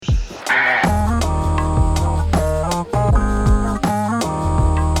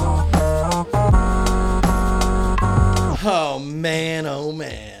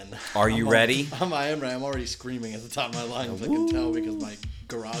Are you ready? I am ready. I'm already screaming at the top of my lungs. I can tell because my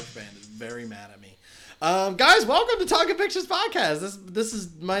garage band is very mad at me. Guys, welcome to Talking Pictures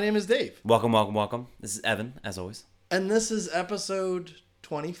Podcast. My name is Dave. Welcome. This is Evan, as always. And this is episode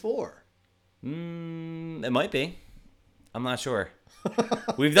 24. It might be. I'm not sure.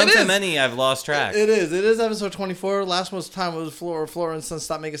 We've done so many, I've lost track. It is episode 24. Last most time was Flora and Son,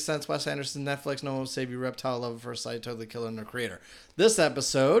 Stop Making Sense, Wes Anderson, Netflix, No One Will Save You, Reptile, Love at First Sight, Totally Killer, and their creator. This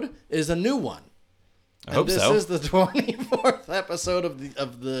episode is a new one. I hope so. This is the 24th episode of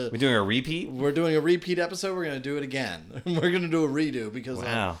the. We're doing a repeat? We're doing a repeat episode. We're going to do it again. We're going to do a redo because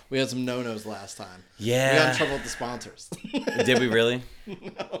we had some no-nos last time. Yeah. We got in trouble with the sponsors. Did we really?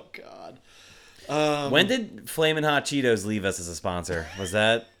 Oh, God. When did Flamin' Hot Cheetos leave us as a sponsor? Was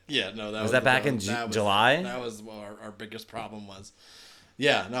that... Yeah, no, that was that back in July? That was what our biggest problem was.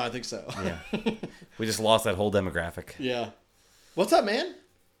 Yeah, no, I think so. Yeah. We just lost that whole demographic. Yeah. What's up, man?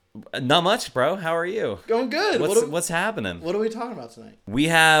 Not much, bro. How are you? Going good. What's happening? What are we talking about tonight? We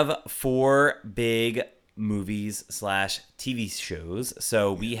have 4 big movies / TV shows.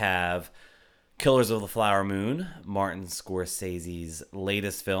 So we have Killers of the Flower Moon, Martin Scorsese's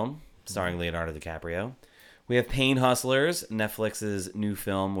latest film, starring Leonardo DiCaprio. We have Pain Hustlers, Netflix's new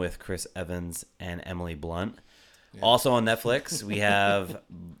film with Chris Evans and Emily Blunt. Yeah. Also on Netflix, we have a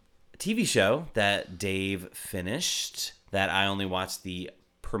TV show that Dave finished that I only watched the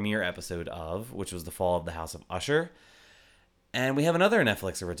premiere episode of, which was The Fall of the House of Usher. And we have another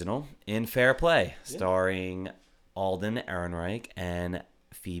Netflix original, In Fair Play, starring Alden Ehrenreich and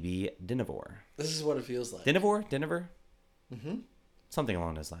Phoebe Dynevor. This is what it feels like. Dynevor? Mm-hmm. Something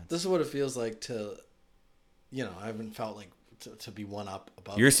along those lines. This is what it feels like to, I haven't felt like to be one up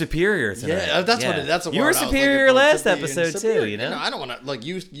above. You're superior tonight. Yeah, that's a word. You were superior last episode too, you know? I don't want to, like,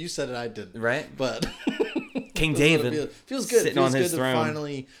 you said it, I didn't. Right? But King David feels good. Sitting feels on his good throne. To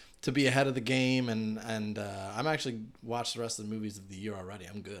finally to be ahead of the game, and I'm actually watched the rest of the movies of the year already.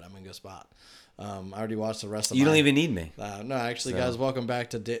 I'm good. I'm in a good spot. I already watched the rest of You don't even need me. No, actually, guys, welcome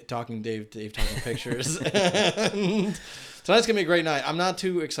back to Talking Dave Talking Pictures. And tonight's gonna be a great night. I'm not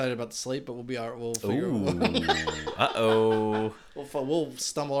too excited about the slate, but we'll figure Uh-oh. We'll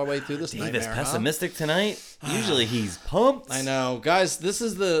stumble our way through this. Dave is pessimistic tonight. Usually he's pumped. I know, guys. This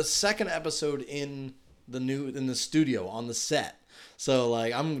is the second episode in the studio on the set. So,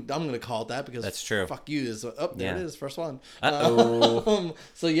 like, I'm gonna call it that because that's true. Fuck you is it is, first one.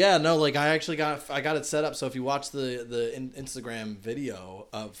 So yeah, no, like I got it set up. So if you watch the Instagram video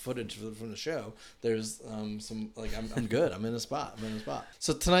of footage from the show, there's some, like, I'm good. I'm in a spot.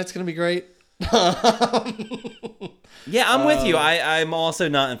 So tonight's gonna be great. Yeah, I'm with you. I'm also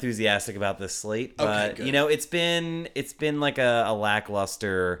not enthusiastic about this slate, but it's been like a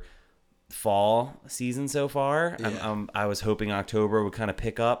lackluster fall season so far. Yeah. I was hoping October would kind of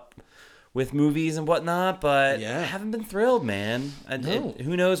pick up with movies and whatnot, but I haven't been thrilled, man.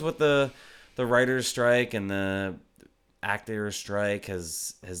 Who knows what the writer's strike and the actor's strike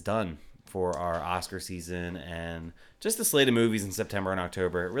has done for our Oscar season and just the slate of movies in September and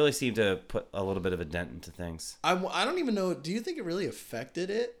October. It really seemed to put a little bit of a dent into things. I don't even know. Do you think it really affected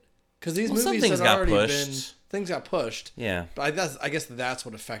it? Because these movies some things had got already pushed. Things got pushed. Yeah, but I guess that's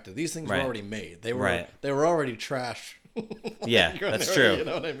what affected. These things were already made. They were already trash. Yeah, that's true. You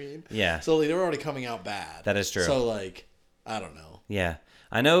know what I mean? Yeah. So they were already coming out bad. That is true. So, like, I don't know. Yeah.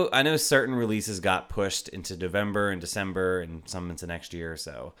 I know certain releases got pushed into November and December and some into next year,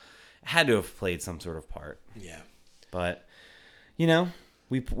 so it had to have played some sort of part. Yeah. But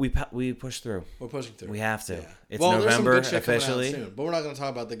we push through. We're pushing through. We have to. Yeah. It's November officially. Soon, but we're not going to talk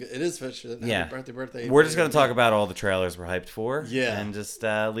about it is officially. Yeah. Birthday. We're just going to talk about all the trailers we're hyped for. Yeah. And just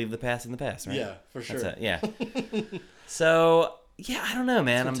leave the past in the past, right? Yeah, for sure. That's it. Yeah. So, yeah, I don't know,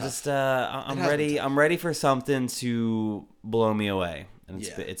 man. I'm just I'm ready for something to blow me away. And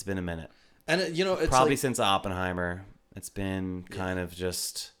it's been a minute. And it's probably like, since Oppenheimer. It's been kind of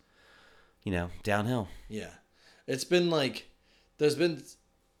just downhill. Yeah. It's been like there's been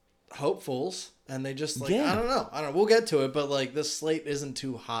hopefuls and they just like I don't know. We'll get to it, but like this slate isn't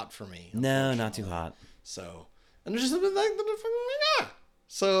too hot for me. No, not too hot. So, and there's just been like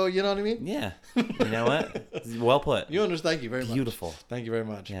so, you know what I mean? Yeah. You know what? Well put. You understand. Thank you very much. Beautiful. Thank you very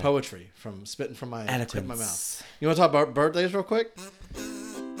much. Yeah. Poetry from spitting from my tip of my Eloquence. mouth. You want to talk about birthdays real quick?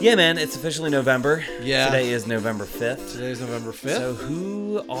 Yeah, man. It's officially November. Yeah. Today is November 5th. Today's November 5th. So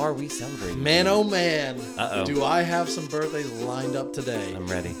who are we celebrating? Man, oh man. Uh-oh. Do I have some birthdays lined up today? I'm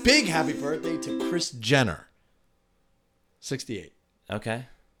ready. Big happy birthday to Kris Jenner. 68. Okay.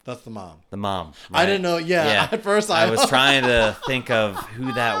 That's the mom. The mom. Right? I didn't know. Yeah. At first I was trying to think of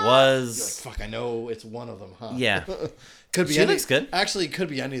who that was. You're like, fuck, I know it's one of them, huh? Yeah. Could be. She looks good. Actually, it could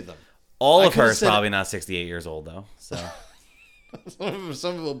be any of them. All of her is probably not 68 years old, though. So some of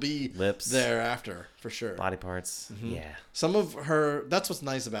it will be lips thereafter, for sure. Body parts. Mm-hmm. Yeah. Some of her, that's what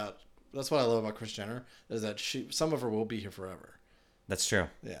I love about Kris Jenner, is that some of her will be here forever. That's true.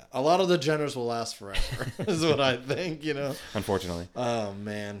 Yeah. A lot of the Jenners will last forever, is what I think, you know. Unfortunately. Oh,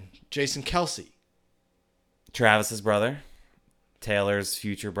 man. Jason Kelce. Travis's brother. Taylor's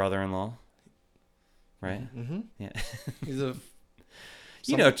future brother-in-law. Right? Mm-hmm. Yeah. He's a...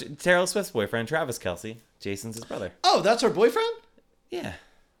 You know, Taylor Swift's boyfriend, Travis Kelce. Jason's his brother. Oh, that's her boyfriend? Yeah.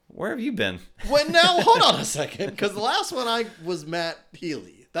 Where have you been? Well, now, hold on a second. Because the last one I was Matt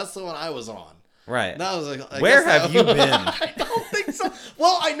Healy. That's the one I was on. Right. That was like, where have you been? I don't think so.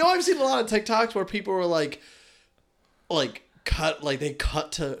 Well, I know I've seen a lot of TikToks where people were like they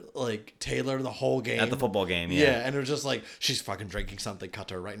cut to like Taylor the whole game at the football game. Yeah, and it was just like, she's fucking drinking something. Cut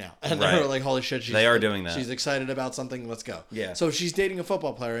to her right now, and right. they were like, holy shit, they are doing that. She's excited about something. Let's go. Yeah. So she's dating a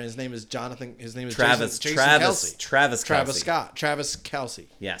football player, and his name is Jonathan. His name is Travis. Jason Travis. Kelce. Travis Kelce.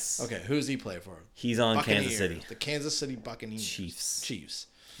 Yes. Okay, who's he play for? He's on Kansas City. The Kansas City Buccaneers. Chiefs.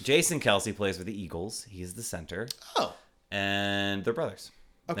 Jason Kelce plays for the Eagles. He's the center. Oh. And they're brothers.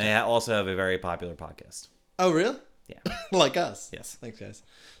 Okay. They also have a very popular podcast. Oh, really? Yeah. Like us. Yes. Thanks, guys.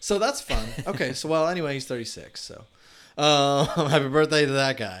 So that's fun. Okay, so well, anyway, he's 36. So, happy birthday to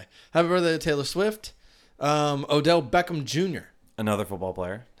that guy. Happy birthday to Taylor Swift. Odell Beckham Jr. Another football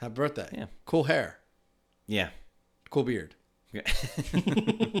player. Happy birthday. Yeah. Cool hair. Yeah. Cool beard.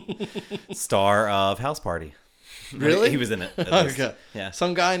 Star of House Party. Really? He was in it. Okay. Yeah.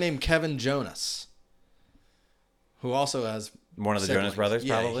 Some guy named Kevin Jonas, who also has one of the siblings. Jonas Brothers,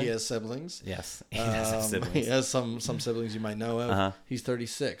 probably. Yeah, he has siblings. Yes, he has some siblings. He has some siblings you might know of. Uh-huh. He's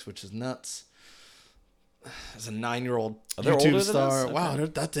 36, which is nuts. As a 9-year-old YouTube YouTube star. Okay. Wow,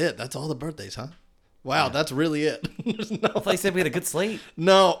 that's it. That's all the birthdays, huh? Wow, that's really it. There's no. I thought you said we had a good slate.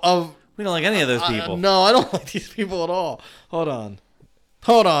 No, we don't like any of those people. No, I don't like these people at all. Hold on.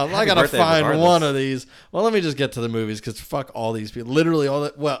 I gotta find regardless. One of these. Well, let me just get to the movies because fuck all these people. Literally all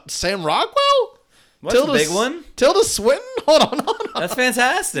that. Well, Sam Rockwell. What's the big one? Tilda Swinton. Hold on. That's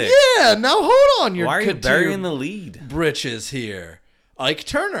fantastic. Yeah. Now hold on. Why are you burying the lead? Britches here. Ike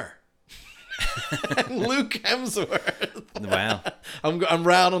Turner. And Luke Hemsworth. Wow. I'm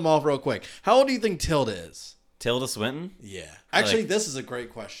rounding them off real quick. How old do you think Tilda is? Tilda Swinton? Yeah. Actually, this is a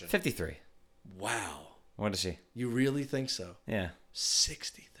great question. 53. Wow. What is she? You really think so? Yeah.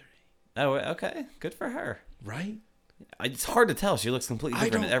 63. Oh, okay. Good for her. Right? It's hard to tell. She looks completely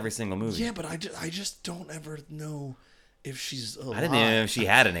different in every single movie. Yeah, but I just don't ever know if she's alive. I didn't even know if she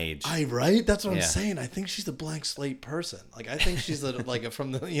had an age. Right? That's what I'm saying. I think she's a blank slate person. Like, I think she's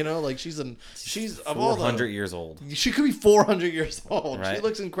from the, like she's of all the 400 years old. She could be 400 years old. Right? She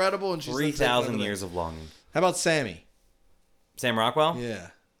looks incredible, and she's 3,000 years of longing. How about Sammy? Sam Rockwell? Yeah.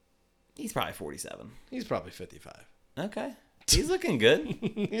 He's probably 47. He's probably 55. Okay. He's looking good.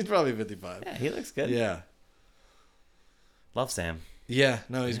 He's probably 55. Yeah, he looks good. Yeah. Love Sam. Yeah,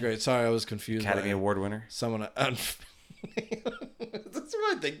 no, he's great. Sorry, I was confused. Academy Award winner. Someone. That's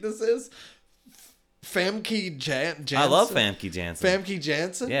what I think this is. Famke Janssen. I love Famke Janssen. Famke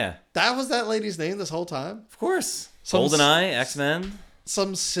Janssen? Yeah. That was that lady's name this whole time? Of course. GoldenEye, X-Men.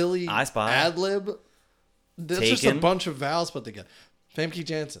 Some silly I Spy. ad-lib. That's just a bunch of vowels put together. Famke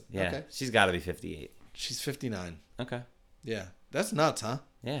Janssen. Yeah. Okay. She's got to be 58. She's 59. Okay. Yeah. That's nuts, huh?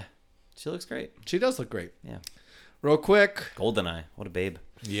 Yeah. She looks great. She does look great. Yeah. Real quick. GoldenEye. What a babe.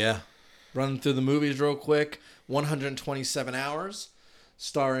 Yeah. Running through the movies real quick. 127 Hours.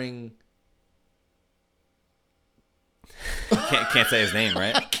 Starring... Can't say his name,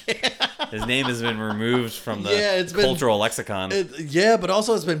 right? His name has been removed from the cultural lexicon. But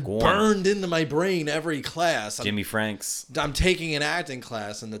also it's been burned into my brain every class. Jimmy Franks. I'm taking an acting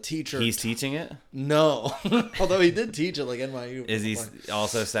class, and the teacher... He's teaching it? No. Although he did teach it, like NYU. Is he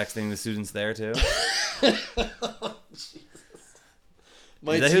also sexting the students there, too?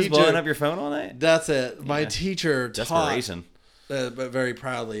 Oh, is that who's blowing up your phone all night? That's it. My teacher Desperation. But very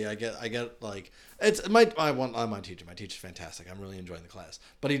proudly, I get like... It's my teacher. My teacher's fantastic. I'm really enjoying the class.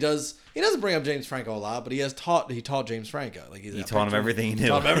 But he doesn't bring up James Franco a lot, but he taught James Franco. Like he taught him everything he knew.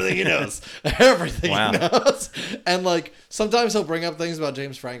 Taught him everything he knows. Everything wow. he knows. And like sometimes he'll bring up things about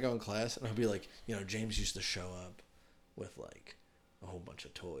James Franco in class, and he'll be like, James used to show up with like a whole bunch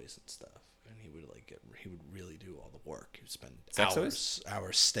of toys and stuff, and he would really do all the work. He would spend hours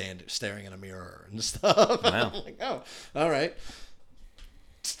staring in a mirror and stuff. Wow. I'm like, oh, all right.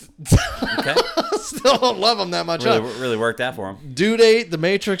 Okay. Still don't love him that much. Really worked out for him. Due Date, The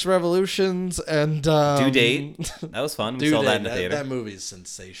Matrix Revolutions, and Due Date. That was fun. We saw that in the theater. That movie is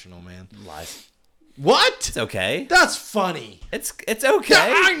sensational, man. Lies. What? It's okay. That's funny. It's okay.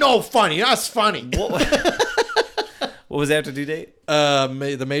 Yeah, I know funny. That's funny. What was after due date?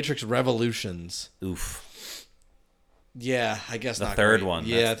 The Matrix Revolutions. Oof. Yeah, I guess the not third great. one.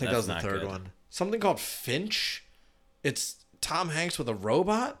 Yeah, I think that was the not third good. one. Something called Finch. It's Tom Hanks with a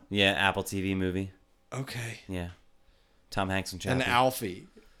robot. Yeah, Apple TV movie. Okay. Yeah, Tom Hanks and Chappie. And Alfie.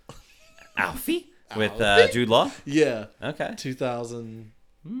 Alfie with Alfie? Jude Law. Yeah. Okay. 2007.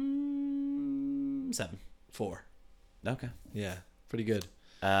 4. Okay. Yeah, pretty good.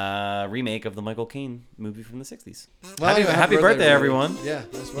 Remake of the Michael Caine movie from the 60s. Well, happy birthday, everyone. Yeah,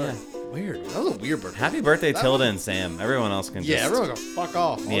 that's weird. Weird. That was a weird birthday. Happy birthday, Tilda and Sam. Everyone else can just... everyone can fuck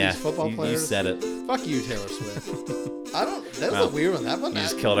off. All these football players. You said it. Fuck you, Taylor Swift. That was a weird one. That one. You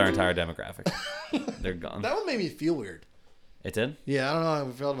just killed our entire demographic. They're gone. That one made me feel weird. It did? Yeah, I don't know how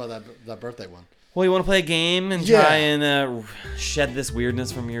I felt about that birthday one. Well, you want to play a game and try and shed this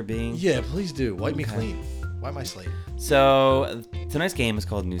weirdness from your being? Yeah, please do. Wipe me clean. Wipe my slate. So, tonight's game is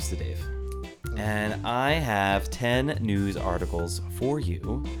called News to Dave. And I have 10 news articles for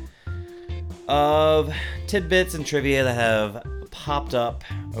you of tidbits and trivia that have popped up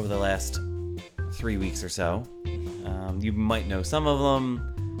over the last 3 weeks or so. You might know some of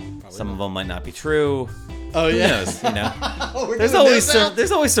them. Probably some of them might not be true. Oh yeah. Who knows, you know.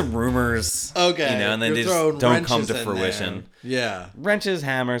 There's always some rumors. Okay. You know, and then they just don't come to fruition. Yeah. Wrenches,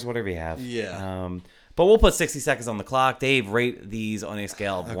 hammers, whatever you have. Yeah. But we'll put 60 seconds on the clock. Dave, rate these on a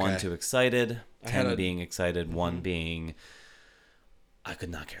scale of 1 to excited, 10 being excited, 1 being I could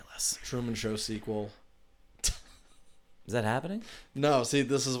not care less. Truman Show sequel. Is that happening? No, see,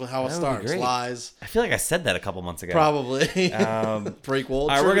 this is how it starts. Lies. I feel like I said that a couple months ago. Probably. Prequel. All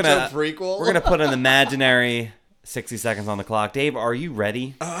right, we're gonna put an imaginary 60 seconds on the clock. Dave, are you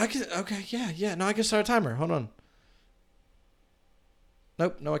ready? Okay, yeah. No, I can start a timer. Hold on.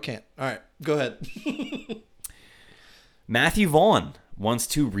 Nope, no, I can't. All right, go ahead. Matthew Vaughn wants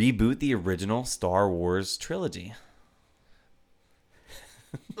to reboot the original Star Wars trilogy.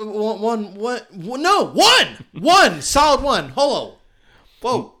 One, solid one. Whoa.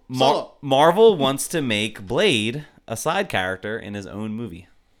 Marvel wants to make Blade a side character in his own movie.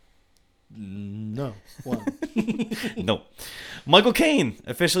 No. One. No. Michael Caine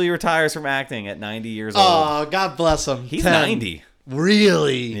officially retires from acting at 90 years old. Oh, God bless him. He's 10. 90.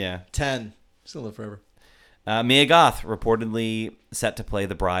 Really? Yeah. 10. He's gonna live forever. Mia Goth reportedly set to play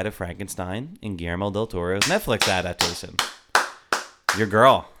the Bride of Frankenstein in Guillermo del Toro's Netflix adaptation. Your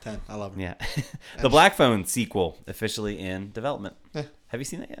girl. 10. I love her. Yeah. The Black Phone sequel officially in development. Have you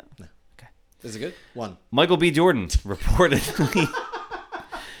seen that yet? No. Okay. Is it good? 1. Michael B. Jordan reportedly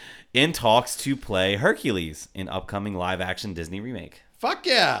in talks to play Hercules in upcoming live-action Disney remake. Fuck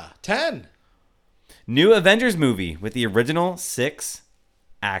yeah. 10. New Avengers movie with the original 6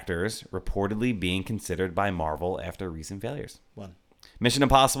 actors reportedly being considered by Marvel after recent failures. 1. Mission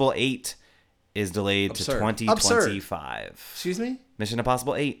Impossible 8 is delayed to 2025. Excuse me? Mission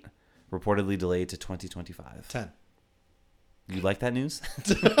Impossible 8 reportedly delayed to 2025. 10. You like that news?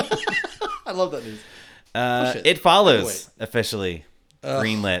 I love that news. It Follows officially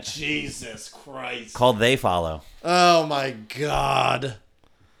greenlit. Jesus Christ. Called They Follow. Oh my God.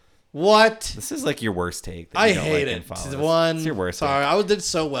 What? This is like your worst take. I hate it. 1. It's your worst Sorry, take. I did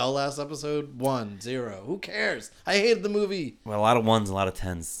so well last episode. 1, 0. Who cares? I hated the movie. Well, a lot of 1s, a lot of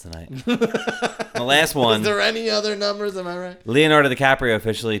 10s tonight. The last one. Is there any other numbers? Am I right? Leonardo DiCaprio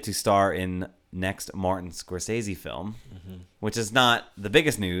officially to star in next Martin Scorsese film, which is not the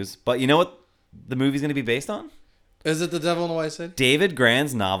biggest news, but you know what the movie's going to be based on? Is it The Devil in the White City? David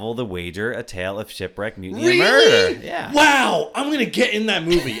Grann's novel, The Wager, A Tale of Shipwreck, Mutiny, Really? and Murder. Yeah. Wow, I'm going to get in that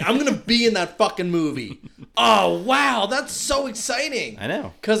movie. I'm going to be in that fucking movie. Oh, wow, that's so exciting. I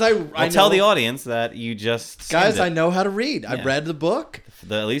know. Because I tell the audience that you just Guys, I know how to read. I read the book.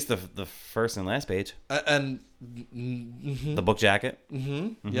 At least the first and last page. The book jacket.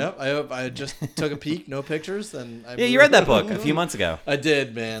 Yep. I just took a peek. No pictures. And you read that book a few months ago. I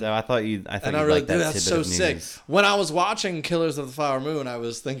did, man. So I thought you'd like that dude, that's tidbit so of news. sick. When I was watching Killers of the Flower Moon, I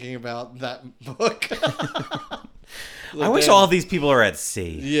was thinking about that book. I wish all these people are at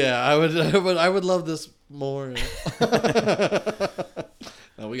sea. Yeah, I would love this more.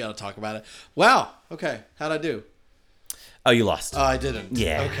 No, we got to talk about it. Wow. Okay. How'd I do? Oh, you lost. Oh, I didn't.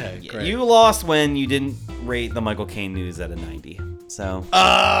 Yeah. Okay, great. You lost when you didn't rate the Michael Caine news at a 90. So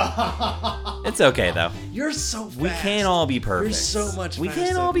it's okay though. You're so fast. We can't all be perfect. You're so much faster. We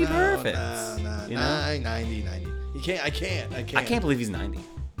can't all be perfect. No. You know? 90. You can't. I can't. I can't believe he's 90.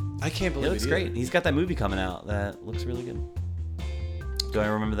 I can't believe He looks great. He's got that movie coming out that looks really good. Do I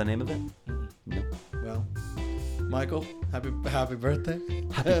remember the name of it? No. Well, Michael, happy birthday.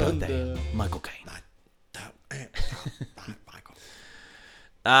 Happy birthday, Michael Caine. Michael.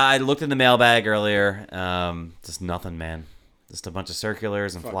 I looked in the mailbag earlier. Just nothing, man. Just a bunch of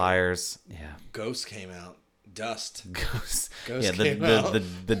circulars and flyers. Yeah. Ghost came out. Dust. Ghosts. Ghost came out.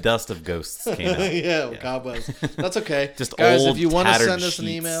 The dust of ghosts came out. Yeah, cobwebs. That's okay. Just guys, old, if you want to send us sheets. an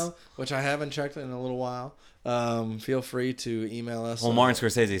email, which I haven't checked in a little while, feel free to email us. Well, Martin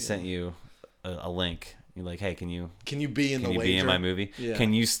Scorsese sent you a link. You're like, hey, can you be in be in my movie? Yeah.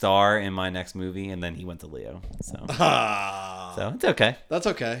 Can you star in my next movie? And then he went to Leo. So it's okay. That's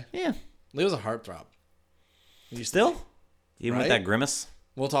okay. Yeah. Leo's a heartthrob. You still? Even with that grimace?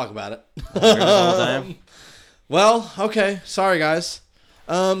 We'll talk about it. Grimace all the time? Well, okay. Sorry, guys.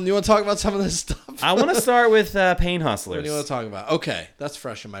 You want to talk about some of this stuff? I want to start with Pain Hustlers. What do you want to talk about? Okay. That's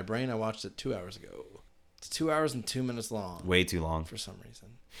fresh in my brain. I watched it 2 hours ago. It's 2 hours and 2 minutes long. Way too long. For some reason.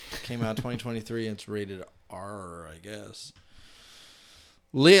 It came out 2023 and it's rated R, I guess.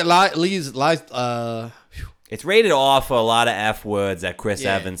 It's rated off for a lot of F words that Chris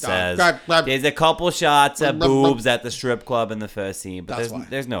Evans says. There's a couple shots of boobs at the strip club in the first scene, but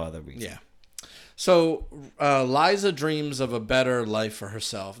there's no other reason. Yeah. So, Liza dreams of a better life for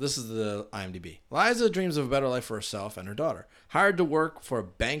herself. This is the IMDb. Liza dreams of a better life for herself and her daughter. Hired to work for a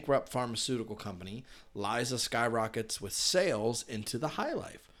bankrupt pharmaceutical company, Liza skyrockets with sales into the high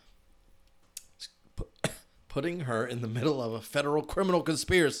life, putting her in the middle of a federal criminal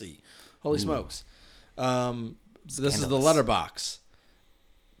conspiracy. Holy smokes. This is the letterbox.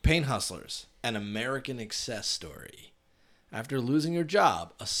 Pain Hustlers, an American excess story. After losing her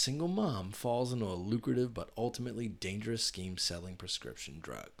job, a single mom falls into a lucrative but ultimately dangerous scheme selling prescription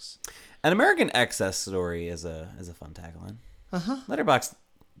drugs. An American excess story is a fun tagline. Letterboxd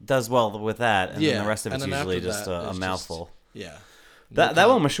does well with that, and then the rest of it's usually just a mouthful. That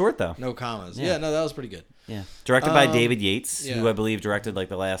one was short though. No commas. Yeah, no, that was pretty good. Yeah, directed by David Yates, who I believe directed like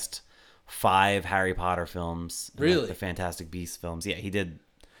the last 5 Harry Potter films. Really, like the Fantastic Beasts films. Yeah, he did.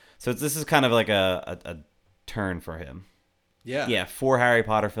 So this is kind of like a turn for him. Yeah, 4 Harry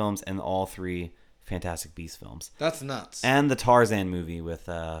Potter films and all 3 Fantastic Beasts films. That's nuts. And the Tarzan movie with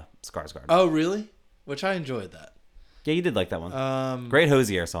Skarsgård. Oh, really? Which I enjoyed that. Yeah, you did like that one. Great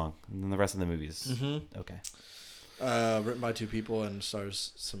Hosier song. And then the rest of the movies. Okay. Written by 2 people and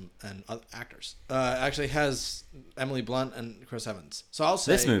stars some other actors. Actually has Emily Blunt and Chris Evans. So I'll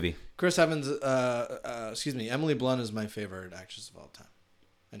say this movie. Chris Evans. Emily Blunt is my favorite actress of all time.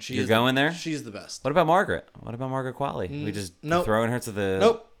 And You're going there? She's the best. What about Margaret? What about Margaret Qualley? We just throwing her to the...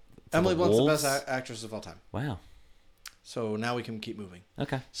 Nope. Emily Blunt's the best actress of all time. Wow. So now we can keep moving.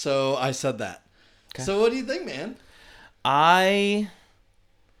 Okay. So I said that. Okay. So what do you think, man? I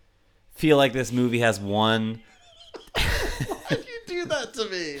feel like this movie has one... Why'd you do that to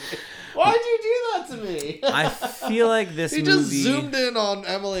me? Why'd you do that to me? I feel like this movie... He just zoomed in on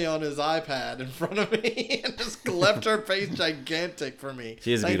Emily on his iPad in front of me and just left her face gigantic for me.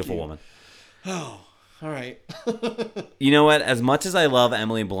 She is a beautiful woman. Oh, all right. You know what? As much as I love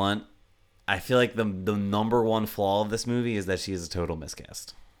Emily Blunt, I feel like the number one flaw of this movie is that she is a total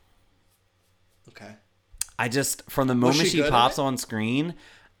miscast. Okay. I just, from the moment she pops on screen,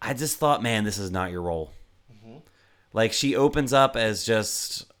 I just thought, man, this is not your role. Mm-hmm. Like, she opens up as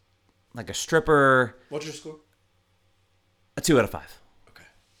just... like a stripper. What's your score? A 2 out of 5. Okay.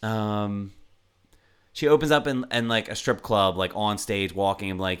 She opens up in like a strip club, like on stage,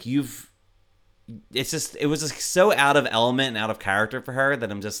 walking. I'm like, it was just so out of element and out of character for her that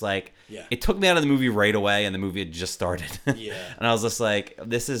I'm just like, it took me out of the movie right away, and the movie had just started. Yeah. And I was just like,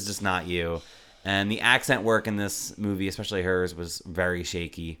 this is just not you. And the accent work in this movie, especially hers, was very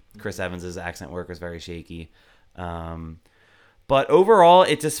shaky. Chris Evans's accent work was very shaky. But overall,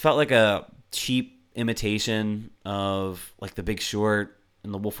 it just felt like a cheap imitation of like The Big Short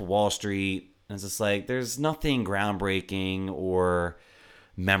and The Wolf of Wall Street. And it's just like, there's nothing groundbreaking or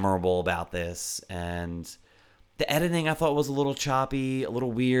memorable about this. And the editing I thought was a little choppy, a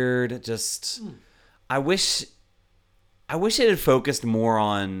little weird. Just, I wish it had focused more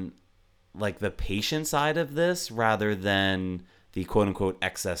on like the patient side of this rather than the quote unquote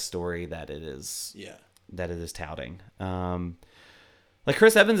excess story that it is. Yeah. That it is touting. Like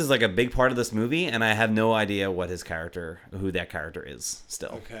Chris Evans is like a big part of this movie, and I have no idea who that character is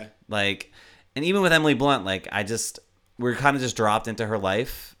still. Okay. Like, and even with Emily Blunt, like we're kind of just dropped into her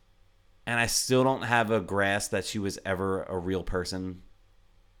life, and I still don't have a grasp that she was ever a real person,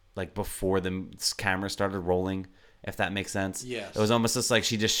 like before the camera started rolling, if that makes sense. Yes. It was almost just like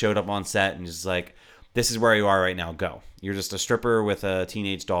she just showed up on set and just like, this is where you are right now, go. You're just a stripper with a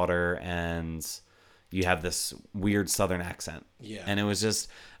teenage daughter, and... you have this weird Southern accent. Yeah. And it was just,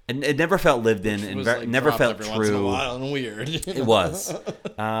 And it never felt lived in, and like never felt every true. Once in a while and weird. It was.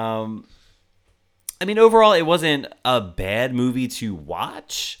 I mean, overall, it wasn't a bad movie to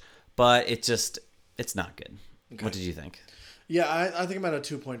watch, but it's not good. Okay. What did you think? Yeah, I think I'm at a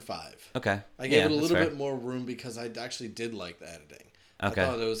 2.5. Okay. I gave it a little bit more room because I actually did like the editing. Okay. I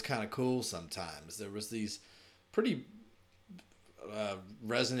thought it was kind of cool sometimes. There was these pretty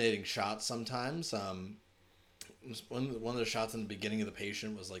resonating shots sometimes. One of the shots in the beginning of The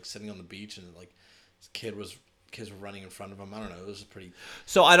Patient was like sitting on the beach and like this kids were running in front of him. I don't know. It was a pretty.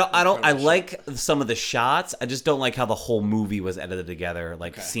 So I like some of the shots. I just don't like how the whole movie was edited together,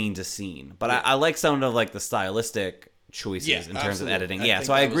 like scene to scene. But I like some of like the stylistic choices in terms of editing.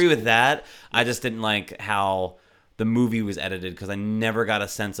 So I agree with that. I just didn't like how the movie was edited because I never got a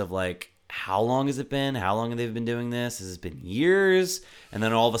sense of like how long has it been? How long have they been doing this? Has it been years? And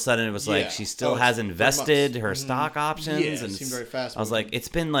then all of a sudden it was like she still has invested her stock options. Yeah, and it seemed very fast. I was like, it's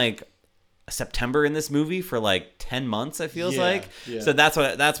been like September in this movie for like 10 months. It feels like. Yeah. So that's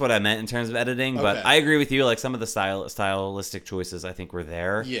what I meant in terms of editing. Okay. But I agree with you. Like some of the stylistic choices I think were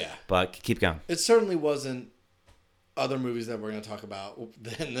there. Yeah. But keep going. It certainly wasn't other movies that we're going to talk about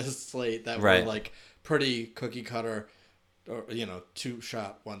in this slate that were like pretty cookie cutter. Or 2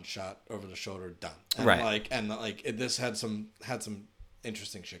 shot, 1 shot over the shoulder, done. And this had some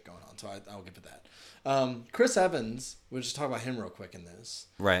interesting shit going on, so I'll give it that. Chris Evans, we'll just talk about him real quick in this.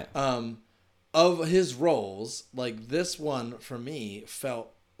 Right. Of his roles, like this one for me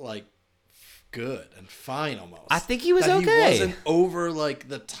felt like good and fine almost. I think he was okay. He wasn't over like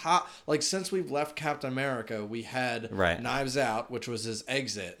the top. Like since we've left Captain America, we had Knives Out, which was his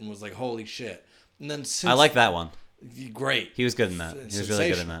exit, and was like holy shit. And then I like that one. Great. He was good in that. He was really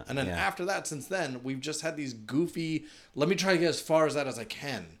good in that. And then after that, since then, we've just had these goofy. Let me try to get as far as that as I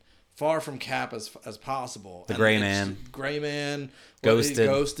can, far from Cap as possible. The Gray Man,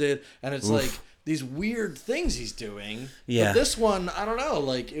 Ghosted, and it's like these weird things he's doing. Yeah. But this one, I don't know.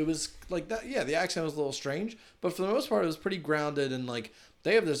 Like it was like that. Yeah, the accent was a little strange, but for the most part, it was pretty grounded. And like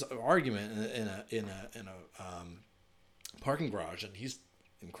they have this argument in a parking garage, and he's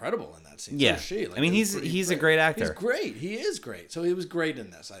incredible in that scene. Yeah, like, I mean he's a great actor. He's great. He is great. So he was great in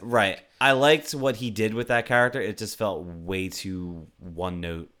this. I think. Right. I liked what he did with that character. It just felt way too one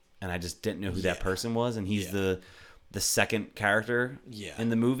note, and I just didn't know who that person was. And he's the second character in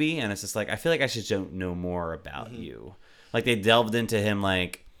the movie, and it's just like I feel like I should know more about you. Like they delved into him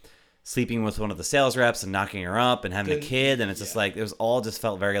like sleeping with one of the sales reps and knocking her up and having a kid, and it's just like it was all just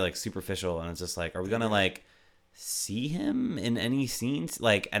felt very like superficial, and it's just like are we gonna like see him in any scenes,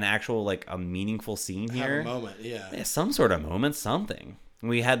 like an actual like a meaningful scene here? Have a moment, yeah, some sort of moment, something.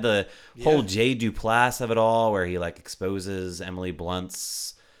 We had the whole Jay Duplass of it all, where he like exposes Emily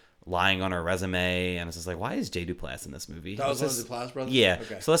Blunt's lying on her resume, and it's just like, why is Jay Duplass in this movie? That was one of the Duplass brothers. Yeah,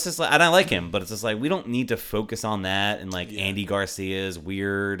 okay. So let's just and I like him, but it's just like we don't need to focus on that and like Andy Garcia's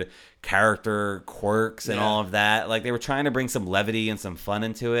weird character quirks and all of that. Like they were trying to bring some levity and some fun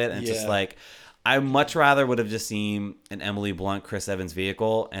into it, and it's just like. I much rather would have just seen an Emily Blunt, Chris Evans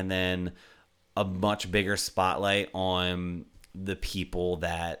vehicle, and then a much bigger spotlight on the people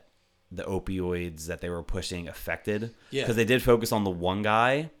that the opioids that they were pushing affected. Yeah. Because they did focus on the one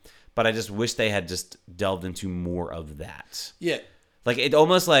guy, but I just wish they had just delved into more of that. Yeah. Like it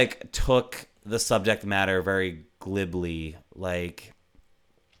almost like took the subject matter very glibly, like...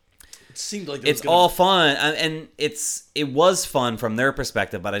 It seemed like it's all fun, and it was fun from their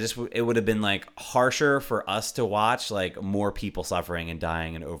perspective, but it would have been like harsher for us to watch, like more people suffering and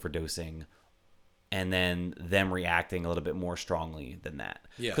dying and overdosing, and then them reacting a little bit more strongly than that.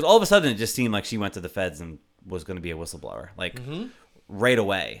 Yeah, because all of a sudden it just seemed like she went to the feds and was going to be a whistleblower, like right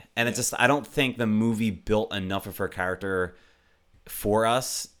away. And it just I don't think the movie built enough of her character for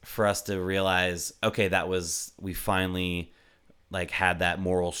us to realize, okay, we finally. Like had that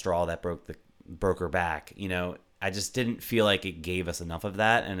moral straw that broke her back, you know. I just didn't feel like it gave us enough of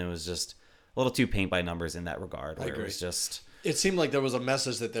that, and it was just a little too paint by numbers in that regard. Where I agree. It was just. It seemed like there was a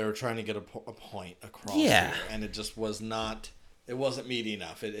message that they were trying to get a point across. Yeah, here, and it just was not. It wasn't meaty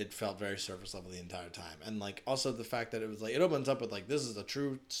enough. It felt very surface level the entire time, and like also the fact that it was like it opens up with like this is a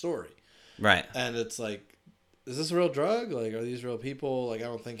true story, right? And it's like. Is this a real drug? Like, are these real people? Like, I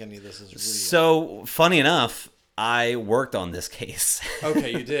don't think any of this is real. So funny enough. I worked on this case.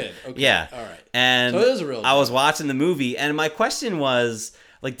 Okay, you did. Okay. Yeah. All right. And so it is a real drug. I was watching the movie, and my question was,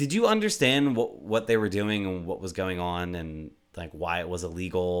 like, did you understand what they were doing and what was going on and, like, why it was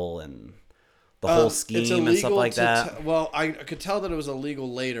illegal and the whole scheme and stuff like that? Well, I could tell that it was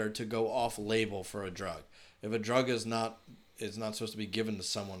illegal later to go off-label for a drug. If a drug is not supposed to be given to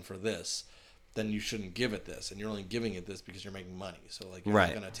someone for this, then you shouldn't give it this, and you're only giving it this because you're making money. So like you're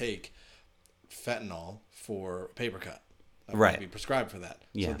Right. not going to take fentanyl for a paper cut. That Right. would be prescribed for that.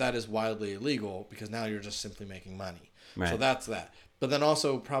 Yeah. So that is wildly illegal because now you're just simply making money. Right. So that's that. But then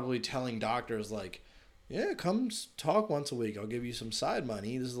also probably telling doctors like, yeah, come talk once a week. I'll give you some side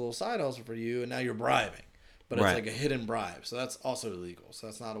money. This is a little side hustle for you. And now you're bribing. But it's Right. like a hidden bribe. So that's also illegal. So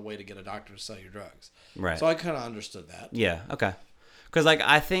that's not a way to get a doctor to sell your drugs. Right. So I kind of understood that. Yeah. Okay. Because like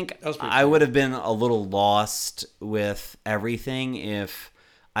I think That was pretty I cool. would have been a little lost with everything if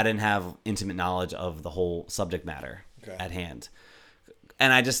I didn't have intimate knowledge of the whole subject matter Okay. at hand.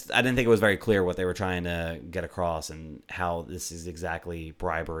 And I didn't think it was very clear what they were trying to get across and how this is exactly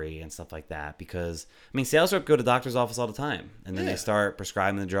bribery and stuff like that. Because I mean, sales reps go to doctor's office all the time, and then Yeah. they start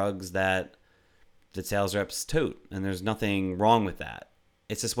prescribing the drugs that sales reps tote, and there's nothing wrong with that.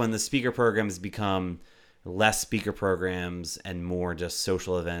 It's just when the speaker programs become less speaker programs and more just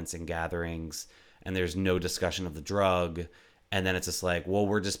social events and gatherings, and there's no discussion of the drug, and then it's just like, well,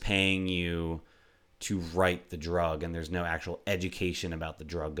 we're just paying you to write the drug, and there's no actual education about the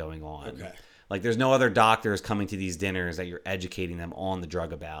drug going on. Okay. Like there's no other doctors coming to these dinners that you're educating them on the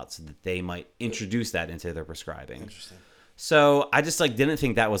drug about so that they might introduce that into their prescribing. Interesting. So I just like didn't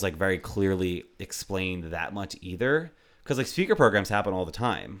think that was like very clearly explained that much either, because like speaker programs happen all the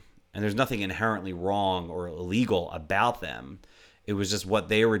time and there's nothing inherently wrong or illegal about them. It was just what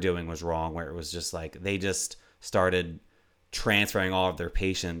they were doing was wrong, where it was just like they just started transferring all of their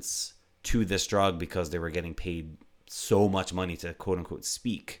patients to this drug because they were getting paid so much money to quote unquote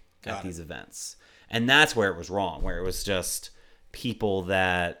speak at these events. And that's where it was wrong, where it was just people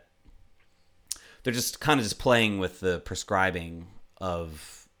that they're just kind of just playing with the prescribing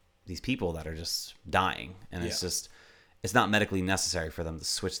of these people that are just dying. And it's just, it's not medically necessary for them to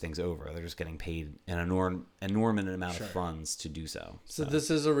switch things over. They're just getting paid an enormous amount of funds to do so. So this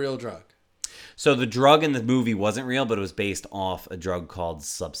is a real drug. So the drug in the movie wasn't real, but it was based off a drug called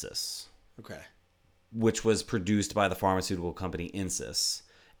Subsys, Okay. which was produced by the pharmaceutical company Insys.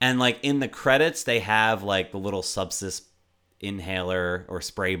 And like in the credits, they have like the little Subsys inhaler or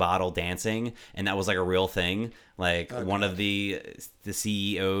spray bottle dancing, and that was like a real thing. Like one of the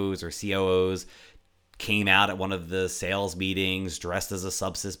CEOs or COOs came out at one of the sales meetings dressed as a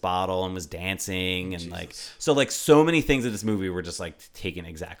Subsys bottle and was dancing, and like so many things in this movie were just like taken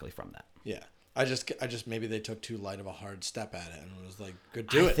exactly from that. Yeah. I just maybe they took too light of a hard step at it and was like, "Good,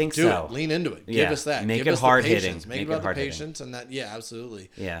 do it, think do so. it, lean into it, Yeah. give us that, Make give it us hard the hitting. patience. Make Make it it about hard the hitting. patience and that, yeah, absolutely,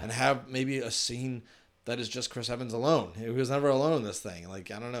 Yeah. and have maybe a scene that is just Chris Evans alone. He was never alone in this thing.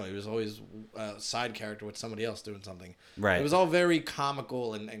 Like I don't know, he was always a side character with somebody else doing something. Right. It was all very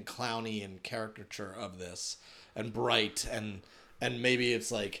comical and clowny and caricature of this and bright and maybe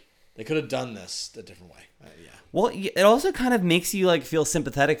it's like they could have done this a different way. Yeah. Well, it also kind of makes you like feel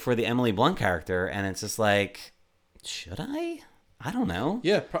sympathetic for the Emily Blunt character, and it's just like, should I? I don't know.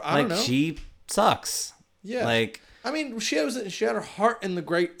 Yeah, I don't know. She sucks. Yeah. Like, I mean, she had her heart in a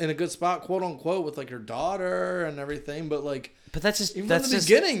good spot, quote unquote, with like her daughter and everything. But like, but that's just even that's from the just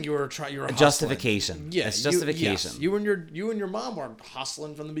beginning, you were hustling. justification. Yeah, it's justification. You and your mom were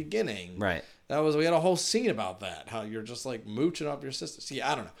hustling from the beginning. Right. We had a whole scene about that. How you're just like mooching off your sister. See,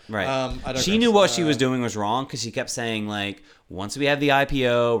 I don't know. Right. I don't she knew what she was doing was wrong because she kept saying like, once we have the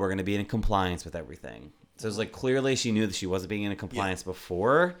IPO, we're going to be in compliance with everything. So it's like clearly she knew that she wasn't being in compliance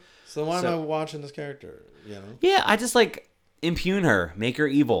before. So why am I watching this character? You know. Yeah, I just like impugn her, make her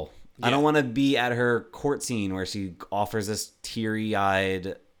evil. Yeah. I don't want to be at her court scene where she offers this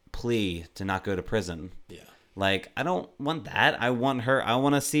teary-eyed plea to not go to prison. Yeah. Like, I don't want that. I want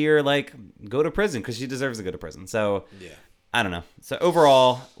to see her like go to prison because she deserves to go to prison. So Yeah. I don't know. So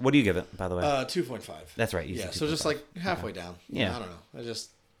overall, what do you give it, by the way? 2.5. That's right. Yeah. So just like halfway down. Yeah. I don't know.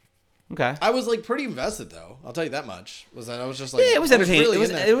 Okay. I was like pretty invested thoe. I'll tell you that much. I was just like, Yeah, it was I entertaining. really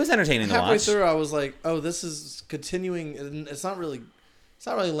It was entertaining to halfway watch. through, I was like, oh, this is continuing. And it's not really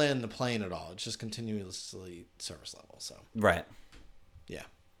landing the plane at all. It's just continuously surface level. So Right. yeah,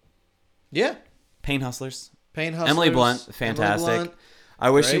 yeah. Pain Hustlers. Pain Hustlers. Emily Blunt, fantastic. Emily Blunt, I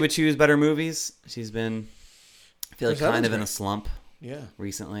wish she great. would choose better movies. She's been, I feel like, Chris kind Evans of in a great. slump Yeah,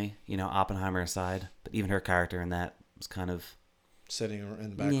 recently. You know, Oppenheimer aside, but even her character in that was kind of. sitting in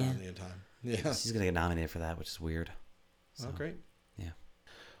the background the entire time. Yeah. She's gonna get nominated for that, which is weird. So, Oh, great. yeah.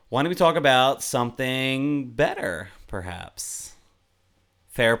 Why don't we talk about something better, perhaps?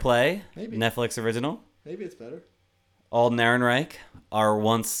 Fair Play, Maybe. Netflix original. Maybe it's better. Alden Ehrenreich, our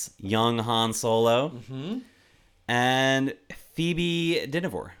once young Han Solo, and Phoebe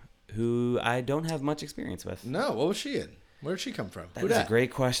Dynevor, who I don't have much experience with. No, what was she in? Where did she come from? That is a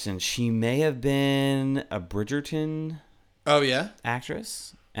great question. She may have been a Bridgerton Oh yeah.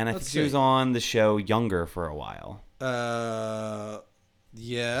 actress. And I think she was on the show Younger for a while.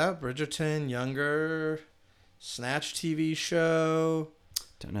 Yeah, Bridgerton, Younger, Snatch TV show.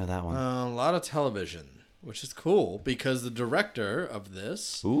 Don't know that one. A lot of television, which is cool because the director of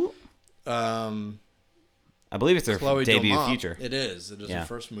this... Ooh. I believe it's her Chloe debut Domont. feature. It is. It is her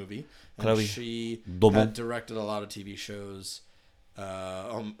first movie. And Chloe she Domont. had directed a lot of TV shows,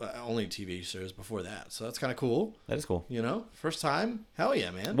 only TV shows before that. So that's kind of cool. That is cool. You know, first time. Hell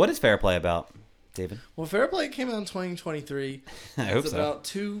yeah, man. What is Fair Play about, David? Well, Fair Play came out in 2023. I hope it's about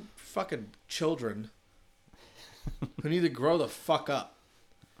two fucking children who need to grow the fuck up.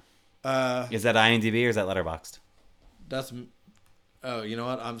 Is that IMDb or is that Letterboxd? That's... Oh, you know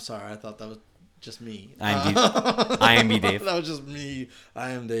what? I'm sorry. I thought that was just me. IMDb Dave. That was just me.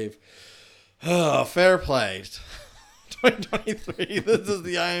 I am Dave. Oh, Fair Play. 2023. This is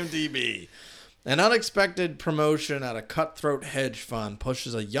the IMDb. An unexpected promotion at a cutthroat hedge fund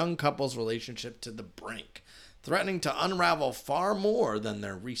pushes a young couple's relationship to the brink, threatening to unravel far more than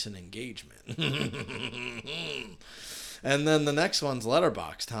their recent engagement. And then the next one's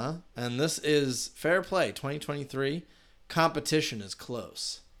Letterboxd, huh? And this is Fair Play 2023. Competition is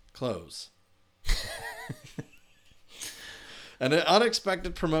close. An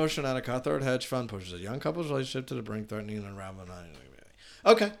unexpected promotion at a cutthroat hedge fund pushes a young couple's relationship to the brink, threatening to unravel.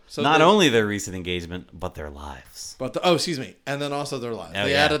 Okay, so not only their recent engagement, but their lives. But excuse me, and then also their lives.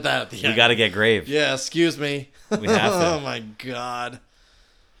 They added that at the end. You got to get grave. Yeah, excuse me. We have to. Oh my god.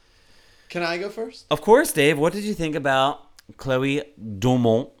 Can I go first? Of course, Dave. What did you think about Chloe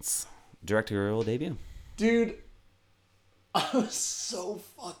Domont's directorial debut? Dude, I was so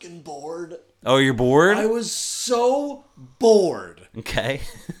fucking bored. Oh, you're bored? I was so bored. Okay.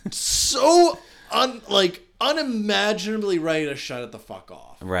 So unimaginably ready to shut it the fuck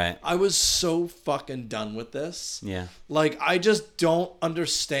off. Right. I was so fucking done with this. Yeah. Like, I just don't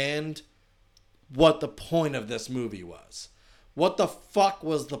understand what the point of this movie was. What the fuck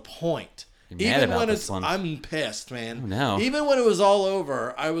was the point? You're mad about this one. I'm pissed, man. Oh, no. Even when it was all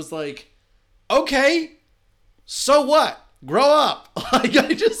over, I was like, okay, so what? Grow up. Like,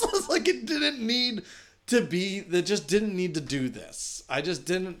 I just was like, it didn't need to be, that just didn't need to do this. I just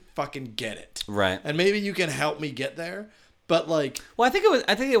didn't fucking get it. Right. And maybe you can help me get there, but like... Well, I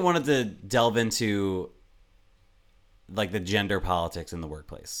think it wanted to delve into like the gender politics in the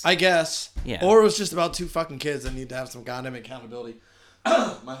workplace. I guess. Yeah. Or it was just about two fucking kids that need to have some goddamn accountability.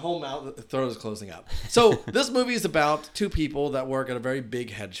 My whole throat is closing up. So this movie is about two people that work at a very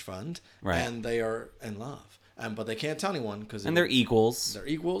big hedge fund. Right. And they are in love. But they can't tell anyone because they're equals. They're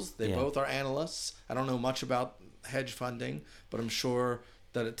equals. They both are analysts. I don't know much about hedge funding, but I'm sure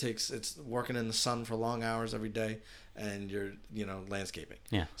that it's working in the sun for long hours every day, and you're landscaping.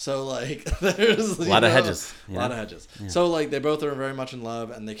 Yeah. So like there's a lot of hedges. A lot of hedges. Yeah. So like they both are very much in love,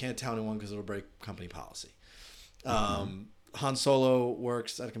 and they can't tell anyone because it'll break company policy. Han Solo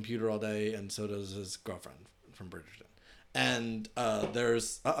works at a computer all day, and so does his girlfriend from Bridgerton. And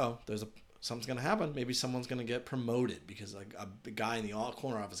something's going to happen. Maybe someone's going to get promoted because like a guy in the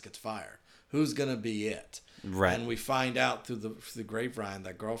corner office gets fired. Who's going to be it? Right. And we find out through the grapevine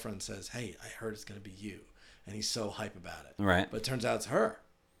that girlfriend says, hey, I heard it's going to be you. And he's so hype about it. Right. But it turns out it's her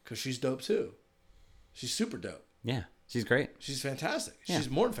because she's dope too. She's super dope. Yeah. She's great. She's fantastic. Yeah. She's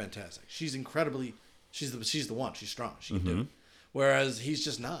more than fantastic. She's incredibly, she's the one. She's strong. She can do it. Whereas he's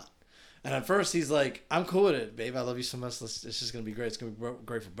just not. And at first he's like, I'm cool with it, babe. I love you so much. It's just going to be great. It's going to be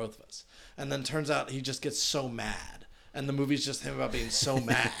great for both of us. And then turns out he just gets so mad. And the movie's just him about being so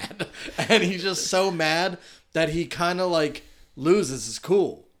mad. And he's just so mad that he kind of like loses his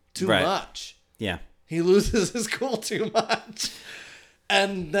cool too much. Yeah. He loses his cool too much.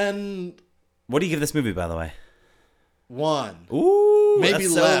 And then... What do you give this movie, by the way? 1. Ooh, maybe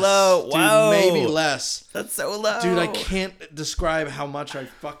that's less. So low. Wow. Dude, maybe less. That's so low. Dude, I can't describe how much I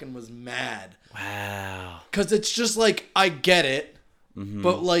fucking was mad. Wow. Because it's just like, I get it,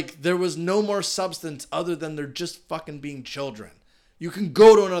 but like there was no more substance other than they're just fucking being children. You can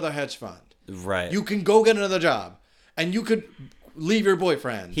go to another hedge fund. Right. You can go get another job. And you could leave your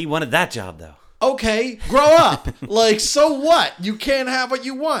boyfriend. He wanted that job, though. Okay, grow up. Like, so what? You can't have what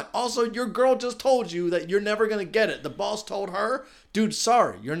you want. Also, your girl just told you that you're never going to get it. The boss told her, dude,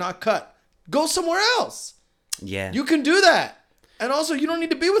 sorry, you're not cut. Go somewhere else. Yeah. You can do that. And also, you don't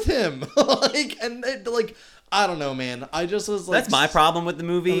need to be with him. I don't know, man. I just was like... That's my problem with the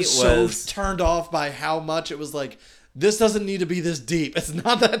movie. I was so turned off by how much it was like, this doesn't need to be this deep. It's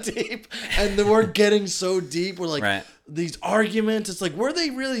not that deep. And then we're getting so deep. We're like, these arguments. It's like, were they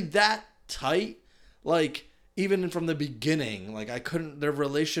really that tight? Like, even from the beginning, like I couldn't. Their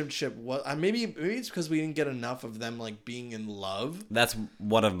relationship was maybe it's because we didn't get enough of them like being in love. That's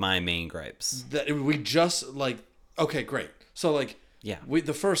one of my main gripes. That we just like okay, great. So like yeah,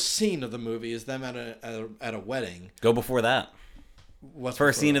 the first scene of the movie is them at a wedding. Go before that. What's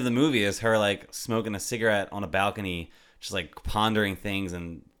first scene of the movie is her like smoking a cigarette on a balcony, just like pondering things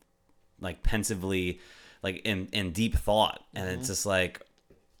and like pensively, like in deep thought, and it's just like.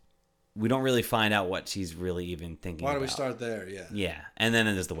 We don't really find out what she's really even thinking Why do about. we start there? Yeah. Yeah. And then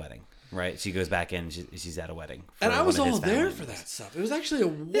there's the wedding, right? She goes back in. She's at a wedding. And I was all there for that stuff. It was actually a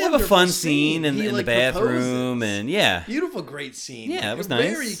wonderful have a fun scene in the bathroom. Proposes. And yeah. Beautiful, great scene. Yeah, it was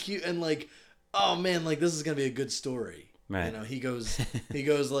nice. Very cute. And like, oh man, like this is going to be a good story. Right. You know, he goes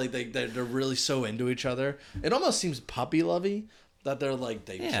like they're really so into each other. It almost seems puppy lovey that they're like,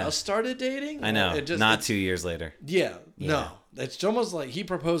 they just started dating. I know. Not 2 years later. Yeah. No. It's almost like he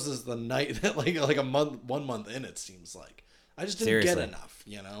proposes the night that like 1 month in, it seems like. I just didn't get enough,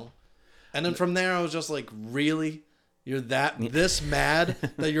 you know? And then from there I was just like, really? You're this mad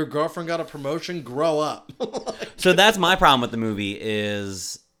that your girlfriend got a promotion? Grow up. So that's my problem with the movie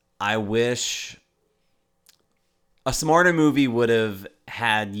is I wish a smarter movie would have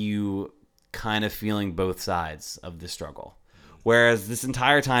had you kind of feeling both sides of the struggle. Whereas this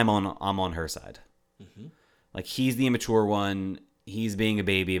entire time I'm on her side. Mm-hmm. Like, he's the immature one. He's being a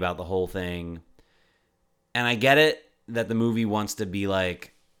baby about the whole thing. And I get it that the movie wants to be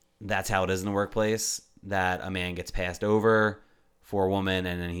like, that's how it is in the workplace, that a man gets passed over for a woman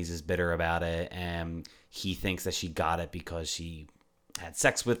and then he's just bitter about it. And he thinks that she got it because she had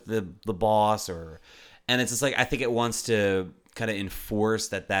sex with the boss. And it's just like, I think it wants to kind of enforce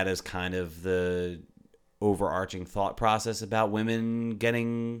that is kind of the overarching thought process about women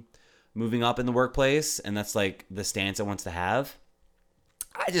moving up in the workplace, and that's like the stance it wants to have.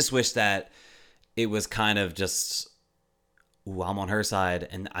 I just wish that it was kind of just, ooh, I'm on her side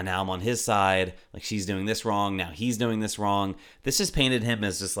and now I'm on his side, like she's doing this wrong, now he's doing this wrong. This just painted him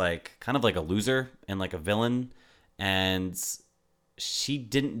as just like kind of like a loser and like a villain, and she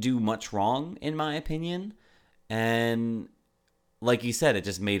didn't do much wrong in my opinion. And like you said, it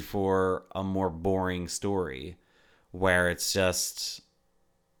just made for a more boring story where it's just,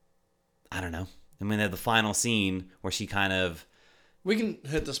 I don't know. I mean, the final scene where she kind of... We can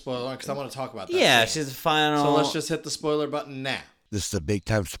hit the spoiler because I want to talk about that. Yeah, scene. she's final... So let's just hit the spoiler button now. This is a big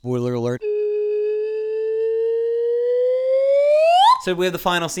time spoiler alert. So we have the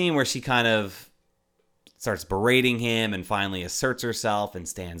final scene where she kind of starts berating him and finally asserts herself and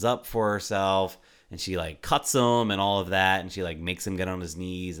stands up for herself. And she like cuts him and all of that. And she like makes him get on his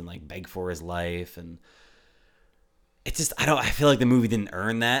knees and like beg for his life. And it's just, I feel like the movie didn't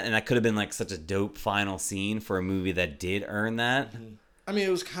earn that. And that could have been like such a dope final scene for a movie that did earn that. I mean,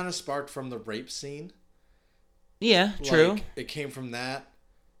 it was kind of sparked from the rape scene. Yeah, true. Like, it came from that.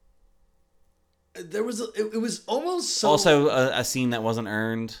 There was, it was almost so... Also a scene that wasn't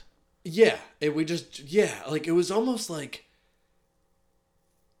earned. Yeah, like it was almost like...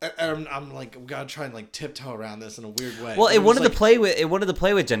 I'm like, we gotta try and like tiptoe around this in a weird way. Well, it wanted to play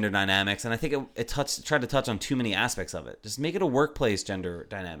with gender dynamics, and I think it tried to touch on too many aspects of it. Just make it a workplace gender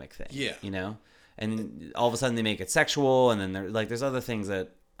dynamic thing. Yeah, you know. And all of a sudden they make it sexual, and then there's other things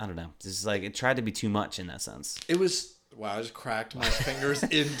that I don't know. It's just like it tried to be too much in that sense. It was wow. I just cracked my fingers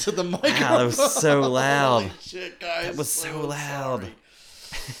into the microphone. Wow, that was so loud. Holy shit, guys! That was so loud.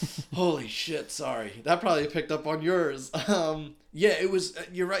 Holy shit! Sorry, that probably picked up on yours. Yeah, it was.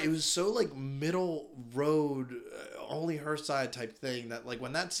 You're right. It was so like middle road, only her side type thing. That like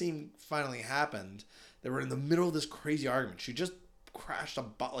when that scene finally happened, they were in the middle of this crazy argument. She just crashed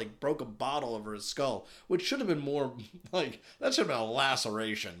broke a bottle over his skull, which should have been more like that should have been a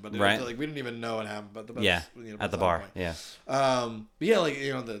laceration. But it was, like we didn't even know it happened. But yeah, at the bar. Point. Yeah. But yeah, like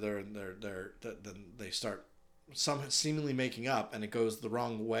you know, they start seemingly making up, and it goes the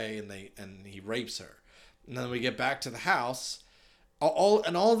wrong way, and he rapes her, and then we get back to the house. All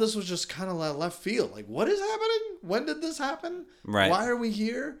of this was just kind of left field. Like, what is happening? When did this happen? Right. Why are we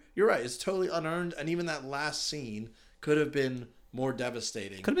here? You're right. It's totally unearned. And even that last scene could have been more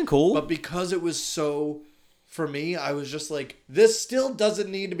devastating. Could have been cool. But because it was so, for me, I was just like, this still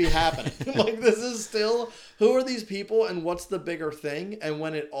doesn't need to be happening. Like, this is still, who are these people and what's the bigger thing? And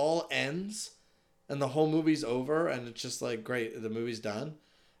when it all ends and the whole movie's over and it's just like, great, the movie's done.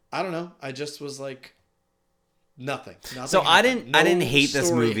 I don't know. I just was like... Nothing so happened. I didn't hate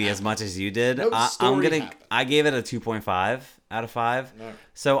this movie as much as you did. I gave it a 2.5 out of 5. Right.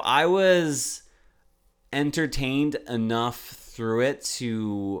 So I was entertained enough through it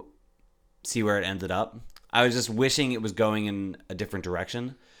to see where it ended up. I was just wishing it was going in a different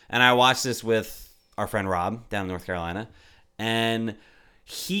direction. And I watched this with our friend Rob down in North Carolina, and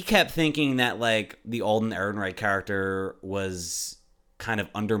he kept thinking that like the Alden Ehrenreich character was kind of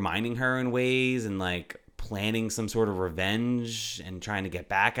undermining her in ways and like planning some sort of revenge and trying to get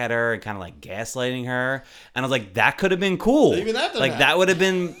back at her and kind of like gaslighting her. And I was like, that could have been cool. Maybe that like that would have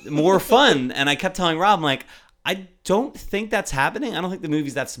been more fun. And I kept telling Rob, I'm like, I don't think that's happening. I don't think the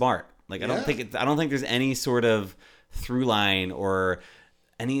movie's that smart. Like I don't think there's any sort of through line or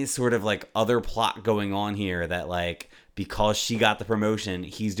any sort of like other plot going on here that like because she got the promotion,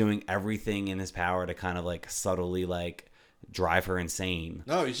 he's doing everything in his power to kind of like subtly like drive her insane.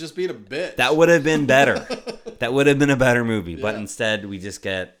 No, he's just being a bitch. That would have been better. That would have been a better movie. But instead we just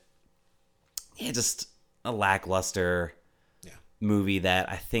get just a lackluster movie that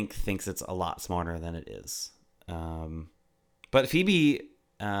I think thinks it's a lot smarter than it is. But Phoebe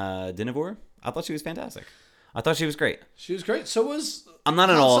Dynevor, I thought she was fantastic. I thought she was great. She was great. So was I'm not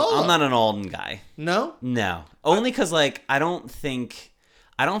an Alden guy. No? No. Only because like I don't think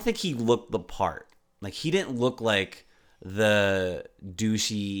he looked the part. Like he didn't look like the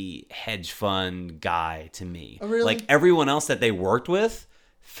douchey hedge fund guy to me. Oh, really? Like everyone else that they worked with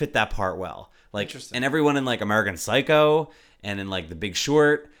fit that part well. Like and everyone in like American Psycho and in like The Big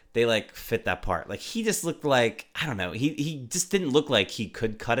Short, they like fit that part. Like he just looked like, I don't know, he just didn't look like he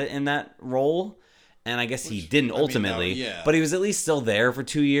could cut it in that role. And I guess he didn't ultimately, but he was at least still there for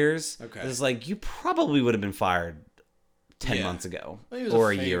 2 years. Okay. It's like, you probably would have been fired 10 months ago or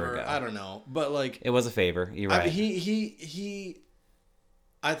a year ago. I don't know. But like, it was a favor. You're right. I mean,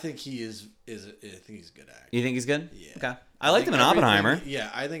 I think he is I think he's a good actor. You think he's good? Yeah. Okay. I liked him in Oppenheimer. Yeah.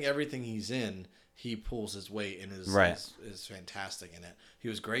 I think everything he's in, he pulls his weight and is fantastic in it. He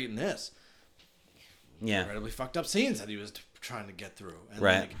was great in this. Yeah. Incredibly fucked up scenes that he was trying to get through. And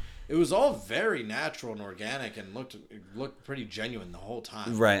like, it was all very natural and organic and looked pretty genuine the whole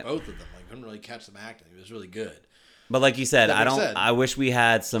time. Right. Both of them. Like, couldn't really catch them acting. It was really good. But like you said, I wish we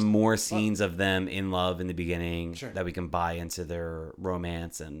had some more scenes of them in love in the beginning that we can buy into their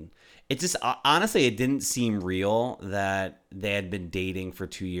romance. And it just, honestly, it didn't seem real that they had been dating for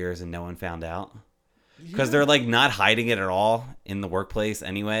 2 years and no one found out. Because they're like not hiding it at all in the workplace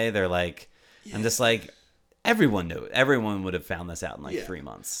anyway. They're like, I'm just like, everyone knew it. Everyone would have found this out in like 3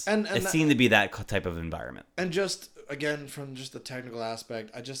 months. And it seemed to be that type of environment. And just, again, from just the technical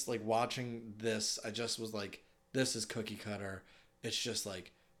aspect, I just like watching this, I just was like, this is cookie cutter. It's just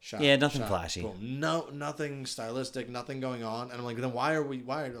like shot. Yeah, nothing flashy. Boom. No, nothing stylistic, nothing going on. And I'm like, then why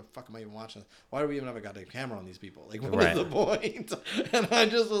the fuck am I even watching this? Why do we even have a goddamn camera on these people? Like, what is the point? And I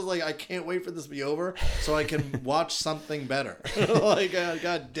just was like, I can't wait for this to be over so I can watch something better. Like,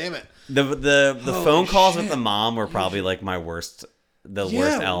 God damn it. The phone calls with the mom were probably like my worst. The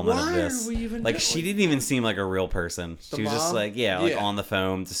worst element of this. Like, she didn't even seem like a real person. She was just like, on the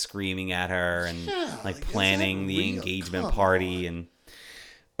phone, just screaming at her and like planning the engagement party. And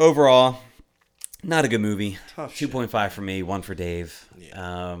overall, not a good movie. 2.5 for me, 1 for Dave.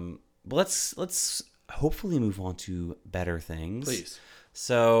 But let's hopefully move on to better things. Please.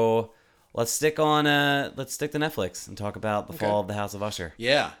 So let's stick to Netflix and talk about the fall of the House of Usher.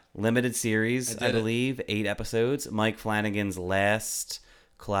 Yeah. Limited series, I believe, 8 episodes. Mike Flanagan's last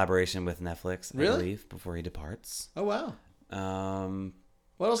collaboration with Netflix, I believe, before he departs. Oh, wow.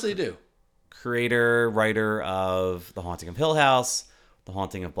 What else did he do? Creator, writer of The Haunting of Hill House, The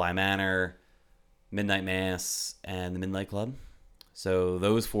Haunting of Bly Manor, Midnight Mass, and The Midnight Club. So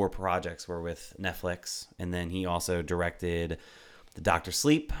those 4 projects were with Netflix. And then he also directed the Dr.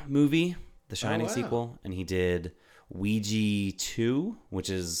 Sleep movie, the Shining sequel, and he did Ouija 2, which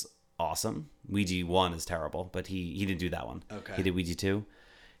is awesome. Ouija 1 is terrible, but he didn't do that one. Okay. He did Ouija 2.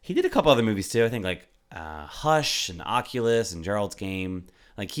 He did a couple other movies too. I think like Hush and Oculus and Gerald's Game.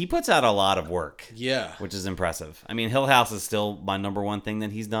 Like, he puts out a lot of work. Yeah. Which is impressive. I mean, Hill House is still my number one thing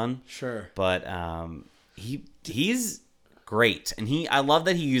that he's done. Sure. But he's great. And I love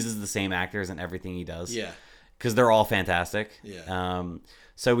that he uses the same actors in everything he does. Yeah. Because they're all fantastic. Yeah.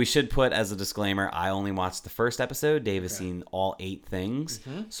 So we should put as a disclaimer, I only watched the first episode. Dave has seen all 8 things.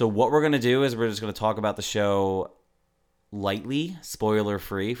 Mm-hmm. So what we're going to do is we're just going to talk about the show lightly, spoiler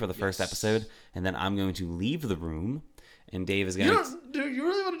free for the first episode. And then I'm going to leave the room. And Dave is going to... Do you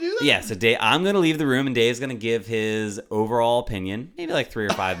really want to do that? Yeah, so I'm going to leave the room and Dave's going to give his overall opinion. Maybe like 3 or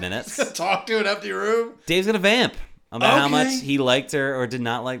 5 minutes. He's going to talk to an empty room? Dave's going to vamp about how much he liked or did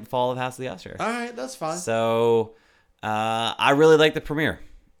not like the fall of House of the Usher. All right, that's fine. So I really liked the premiere.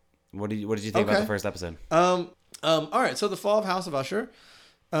 What did you think about the first episode? All right, so the fall of House of Usher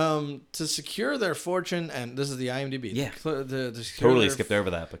To secure their fortune, and this is the IMDb. Yeah. To Totally skipped over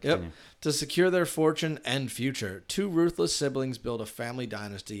that, but continue. Yep. To secure their fortune and future, two ruthless siblings build a family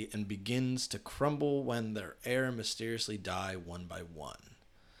dynasty and begins to crumble when their heir mysteriously die one by one.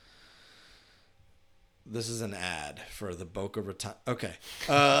 This is an ad for the Boca Raton. Okay.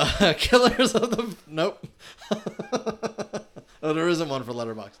 Killers of the... Nope. Oh, there isn't one for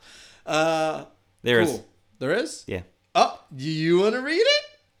Letterboxd. There is. There is? Yeah. Oh, you want to read it?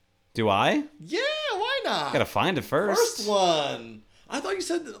 Do I? Yeah, why not? Gotta find it first. First one. I thought you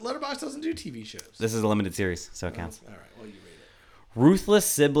said that Letterboxd doesn't do TV shows. This is a limited series, so it counts. All right, well, you read it. Ruthless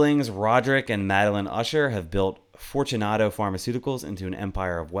siblings Roderick and Madeline Usher have built Fortunato Pharmaceuticals into an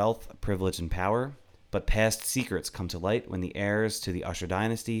empire of wealth, privilege, and power. But past secrets come to light when the heirs to the Usher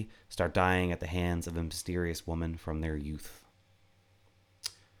dynasty start dying at the hands of a mysterious woman from their youth.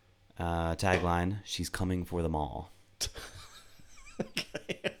 Tagline, she's coming for them all.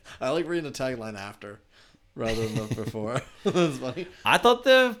 Okay. I like reading the tagline after rather than before. That's funny. I thought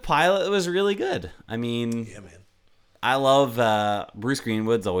the pilot was really good. I mean, Yeah, man. I love Bruce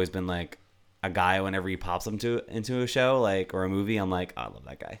Greenwood's always been like a guy whenever he pops into a show like or a movie. I'm like, oh, I love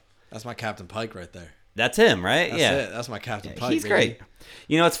that guy. That's my Captain Pike right there. That's him, right? That's yeah. it. That's my Captain Pike. He's great.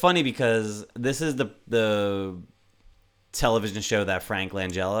 You know, it's funny because this is the television show that Frank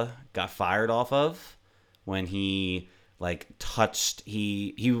Langella got fired off of when he like touched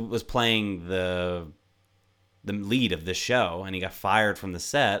he was playing the lead of this show and he got fired from the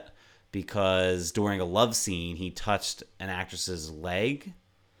set because during a love scene he touched an actress's leg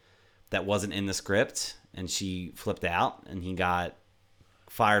that wasn't in the script and she flipped out and he got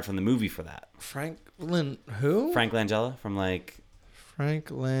fired from the movie for that. Franklin who? Frank Langella from like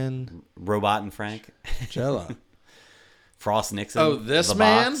Franklin Robot and Frank. Jella. Frost Nixon. Oh, this the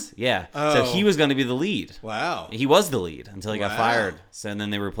man? Box. Yeah. Oh. So he was going to be the lead. Wow. He was the lead until he got Wow. fired. So and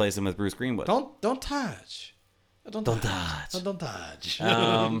then they replaced him with Bruce Greenwood. Don't touch. Don't touch. Don't touch.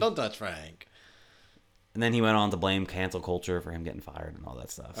 Don't touch Frank. And then he went on to blame cancel culture for him getting fired and all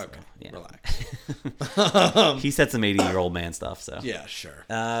that stuff. So, Okay. yeah. Relax. He said some 80-year-old man stuff. So Yeah, sure.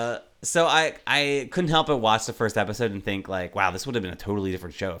 So I couldn't help but watch the first episode and think like, wow, this would have been a totally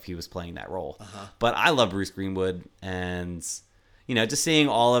different show if he was playing that role. But I love Bruce Greenwood, and you know, just seeing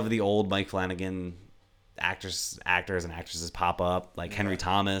all of the old Mike Flanagan actors and actresses pop up, like Henry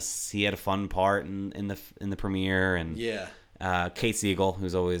Thomas, he had a fun part in the premiere, and Yeah. Kate Siegel,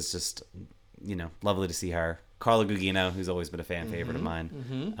 who's always just lovely to see her. Carla Gugino, who's always been a fan favorite of mine.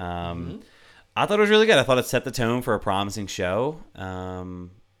 I thought it was really good. I thought it set the tone for a promising show.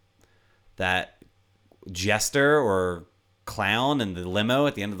 That jester or clown in the limo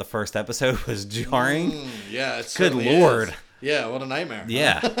at the end of the first episode was jarring. Yeah, it's Good Lord. Is. Yeah, what a nightmare.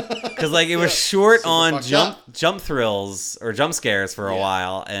 Yeah, because like it was short on fucked jump thrills or jump scares for a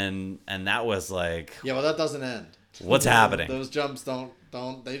while, and that was like, Yeah, well, that doesn't end. What's happening? Those jumps don't.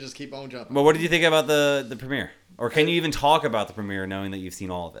 They just keep on jumping. But what did you think about the premiere? Or can you even talk about the premiere knowing that you've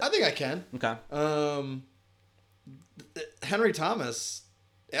seen all of it? I think I can. Okay. Henry Thomas,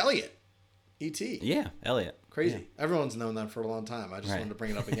 Elliot, E.T. Yeah, Elliot. Crazy. Yeah. Everyone's known that for a long time. I just Right. wanted to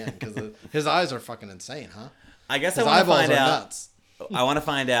bring it up again because his eyes are fucking insane, huh? I guess His I want to eyeballs find are out. nuts. I want to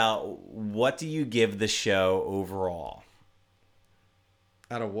find out, what do you give the show overall?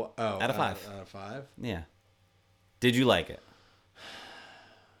 Out of what? Oh, Out of 5. Out of 5. Yeah. Did you like it?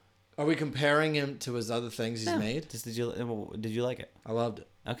 Are we comparing him to his other things he's made? Just did you like it? I loved it.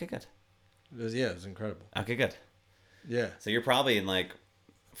 Okay, good. It was incredible. Okay, good. Yeah. So you're probably in like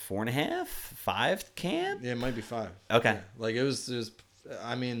 4.5, 5 camp? Yeah, it might be 5. Okay. Yeah. Like it was.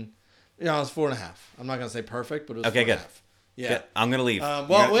 I mean, it was 4.5. I'm not gonna say perfect, but it was Okay, 4.5. good. Yeah. Good. I'm gonna leave.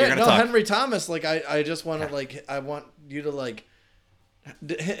 Well, you're gonna talk. Henry Thomas. Like I just want to like I want you to like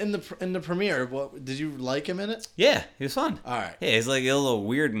in the premiere. What did you like him in it? Yeah, he was fun. All right. Yeah, he's like a little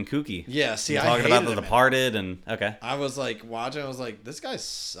weird and kooky. Yeah. See, I talking hated about The him in it. Departed and okay. I was like watching. I was like, this guy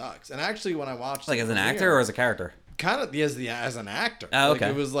sucks. And actually, when I watched, Like the as an premiere, actor or as a character? kind of as an actor. Oh,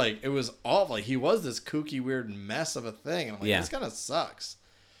 okay. Like it was awful. Like he was this kooky, weird mess of a thing. And I'm like, Yeah. this kind of sucks.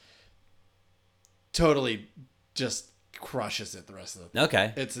 Totally, just crushes it the rest of the.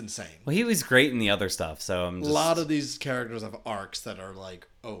 Okay. It's insane. Well, he was great in the other stuff, so I'm A just... lot of these characters have arcs that are like,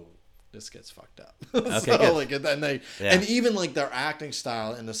 oh, this gets fucked up. Okay, So good. like, and they Yeah. and even like their acting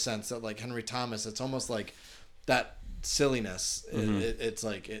style in the sense that like Henry Thomas, it's almost like that silliness. It's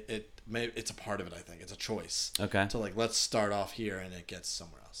like it's a part of it. I think it's a choice. Okay. To like let's start off here and it gets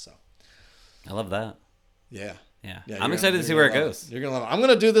somewhere else. So I love that. yeah. Yeah. Yeah, I'm you're excited gonna- to see you're where it gonna love goes. You're gonna love it. I'm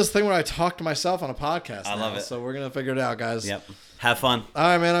gonna do this thing where I talk to myself on a podcast. I love it. So we're gonna figure it out, guys. Yep. Have fun. All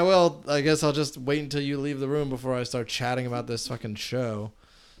right, man. I will. I guess I'll just wait until you leave the room before I start chatting about this fucking show.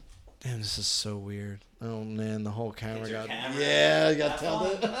 Damn, this is so weird. Oh man, the whole camera got. Camera. Yeah, I got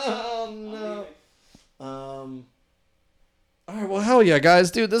tilted. Oh no. All right, well, hell yeah, guys,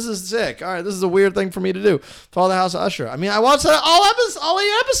 dude, this is sick. All right, this is a weird thing for me to do. Follow the House of Usher. I mean, I watched all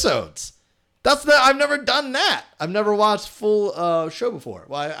 8 episodes. I've never done that. I've never watched full show before.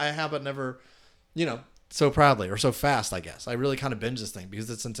 Well, I have, but never, so proudly or so fast. I guess I really kind of binge this thing because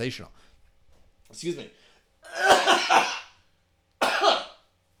it's sensational. Excuse me.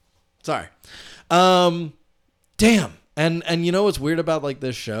 Sorry. Damn. And you know what's weird about like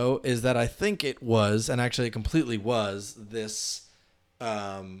this show is that I think it was, and actually it completely was, this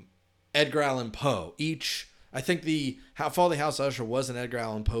Edgar Allan Poe. I think Fall of the House of Usher was an Edgar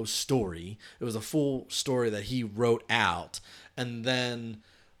Allan Poe story. It was a full story that he wrote out, and then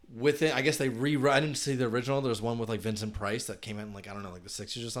with it, I guess they rewrote. I didn't see the original. There was one with like Vincent Price that came out in like, I don't know, like the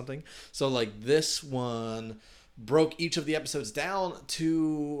 60s or something. So like this one broke each of the episodes down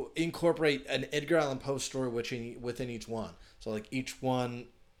to incorporate an Edgar Allan Poe story within each one. So like each one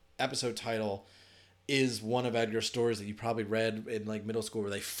episode title is one of Edgar's stories that you probably read in like middle school, where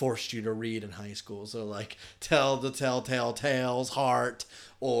they forced you to read in high school. So like Tell the Telltale Tales, Heart,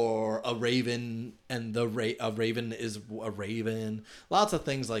 or A Raven and a Raven is a Raven. Lots of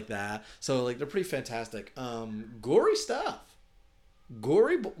things like that. So like they're pretty fantastic. Gory stuff.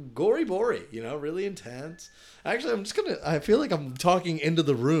 Gory, bory, really intense. Actually, I feel like I'm talking into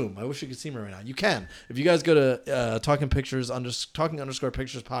the room. I wish you could see me right now. You can. If you guys go to talking _pictures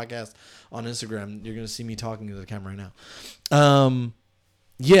podcast on Instagram, you're going to see me talking to the camera right now.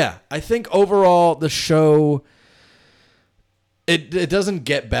 Yeah, I think overall the show, it doesn't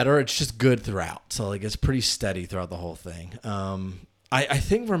get better. It's just good throughout. So like it's pretty steady throughout the whole thing. I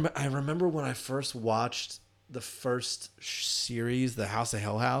remember when I first watched the first series, the House of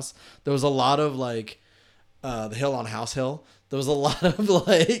Hill House, there was a lot of like the Hill on House Hill. There was a lot of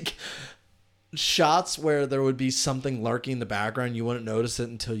like shots where there would be something lurking in the background. You wouldn't notice it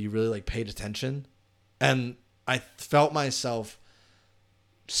until you really like paid attention. And I felt myself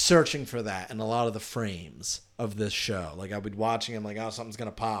searching for that in a lot of the frames of this show. Like I would be watching him like, oh, something's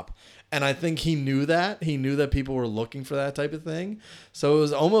going to pop. And I think he knew that. He knew that people were looking for that type of thing. So it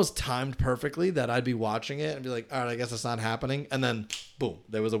was almost timed perfectly that I'd be watching it and be like, all right, I guess it's not happening. And then, boom,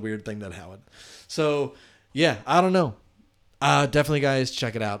 there was a weird thing that happened. So, yeah, I don't know. Definitely, guys,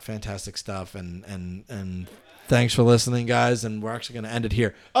 check it out. Fantastic stuff. And thanks for listening, guys. And we're actually going to end it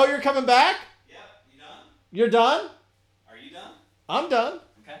here. Oh, you're coming back? Yeah. You done? You're done? Are you done? I'm done.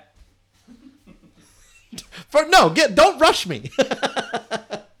 Okay. Don't rush me.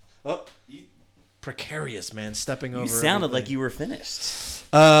 Oh, precarious, man. Stepping over. You sounded everything. like you were finished.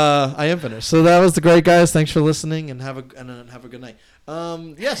 I am finished. So that was the great, guys. Thanks for listening, and have a good night.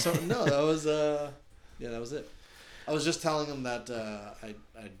 That was that was it. I was just telling them that I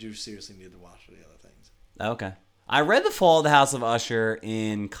do seriously need to watch the other things. Okay. I read The Fall of the House of Usher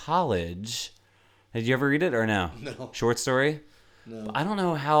in college. Did you ever read it or no? No. Short story? No. I don't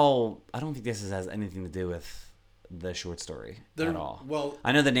know how. I don't think this has anything to do with the short story at all. Well,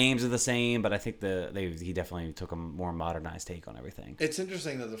 I know the names are the same, but I think he definitely took a more modernized take on everything. it's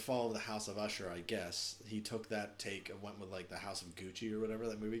interesting that The Fall of the House of Usher, I guess, he took that take and went with like the House of Gucci or whatever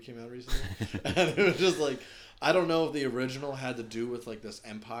that movie came out recently. And it was just like, I don't know if the original had to do with like this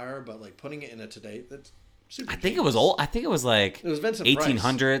empire, but like putting it in it today, that's super. I think it was old. I think it was like It was Vincent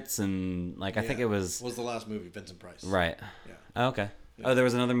 1800s and like I think it was the last movie, Vincent Price. right. Yeah. Oh, okay. Oh, there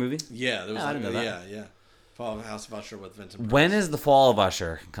was another movie? Yeah, there was. I didn't know that. Yeah. Fall of the House of Usher with Vincent Price. When is The Fall of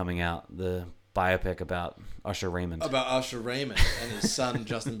Usher coming out? The biopic about Usher Raymond. About Usher Raymond and his son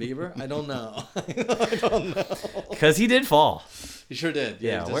Justin Bieber? I don't know. I don't know. Because he did fall. He sure did.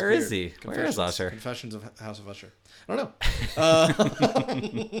 Yeah, he where is he? Where is Confessions. Usher? Confessions of House of Usher. I don't know.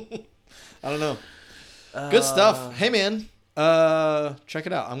 I don't know. Good stuff. Hey, man. Check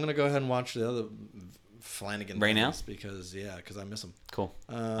it out. I'm going to go ahead and watch the other Flanagan right now because I miss him. Cool.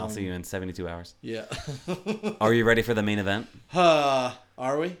 I'll see you in 72 hours. Yeah. Are you ready for the main event? Are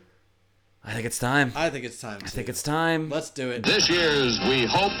we? I think it's time. I think it's time. I think it's time. Let's do it. This year's, we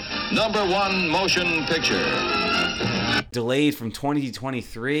hope, #1 motion picture. Delayed from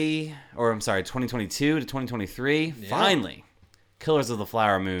 2022 to 2023. Yeah. Finally, Killers of the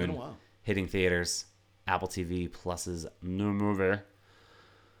Flower Moon Been a while. hitting theaters. Apple TV Plus's new movie.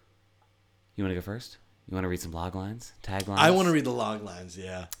 You want to go first? You want to read some log lines, taglines? I want to read the log lines,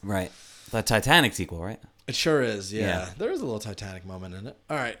 yeah. Right. The Titanic sequel, right? It sure is, yeah. Yeah. There is a little Titanic moment in it.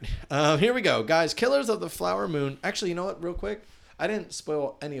 All right. Here we go, guys. Killers of the Flower Moon. Actually, you know what? Real quick. I didn't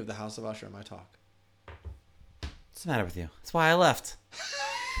spoil any of the House of Usher in my talk. What's the matter with you? That's why I left.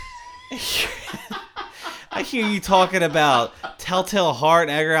 I hear you talking about Telltale Heart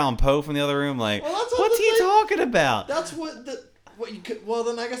and Edgar Allan Poe from the other room. Like, Well, what's he talking about? That's what you could. Well,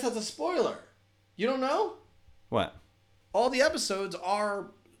 then I guess that's a spoiler. You don't know? What? All the episodes are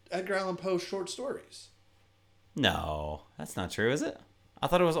Edgar Allan Poe short stories. No, that's not true, is it? I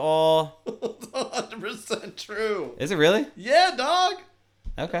thought it was all... 100% true. Is it really? Yeah, dog.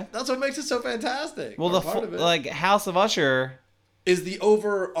 Okay. That's what makes it so fantastic. Well, like House of Usher is the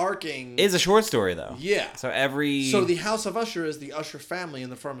overarching... is a short story, though. Yeah. So the House of Usher is the Usher family in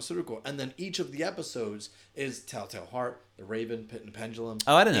the pharmaceutical, and then each of the episodes is Telltale Heart, The Raven, Pit and the Pendulum.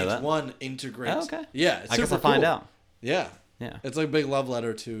 Oh, I didn't know that. Each one integrates. Oh, okay. Yeah, it's I guess super I'll find cool. out. Yeah. Yeah. It's like a big love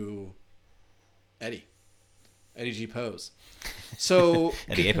letter to Eddie G. Pose. So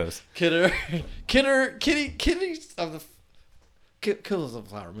Eddie A. Pose. Kitty of the Killers of the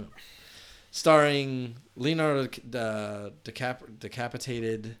Flower Moon, starring Leonardo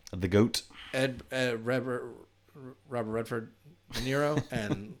decapitated The goat. Robert Redford De Niro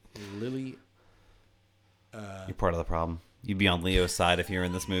and Lily. You're part of the problem. You'd be on Leo's side if you were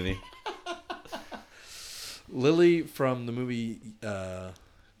in this movie. Lily from the movie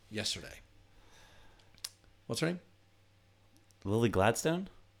Yesterday. What's her name? Lily Gladstone?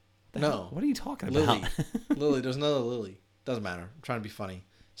 No. What are you talking Lily. about? Lily. There's another Lily. Doesn't matter. I'm trying to be funny.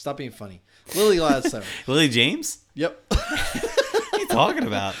 Stop being funny. Lily Gladstone. Lily James? Yep. What are you talking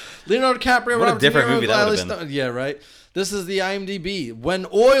about? Leonardo DiCaprio. What a Robert different De Niro, movie that would have Gladys been. Yeah, right. This is the IMDb. When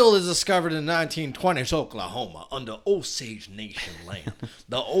oil is discovered in 1920s Oklahoma under Osage Nation land,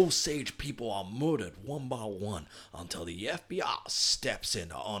 the Osage people are murdered one by one until the FBI steps in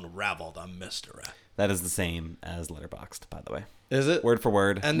to unravel the mystery. That is the same as Letterboxd, by the way. Is it? Word for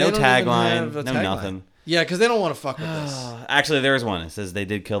word. And no they don't even tagline. have a No tagline. nothing. Yeah, because they don't want to fuck with this. Actually, there is one. It says they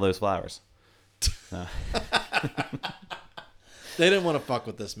did kill those flowers. They didn't want to fuck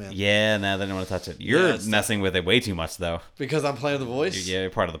with this, man. Yeah, no, they didn't want to touch it. You're Yeah, it's messing with it way too much, though. Because I'm playing the voice? You're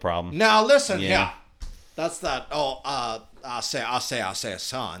part of the problem. Now listen Yeah. here. That's that. Oh, I say,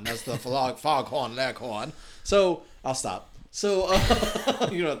 son. That's the foghorn leghorn. So I'll stop. So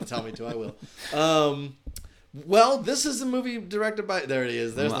you don't have to tell me to. I will. Well, this is a movie directed by. There it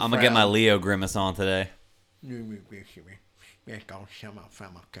is. There's I'm the gonna get my frown. Leo grimace on today. I'm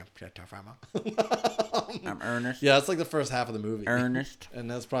earnest. Yeah, it's like the first half of the movie. Earnest. And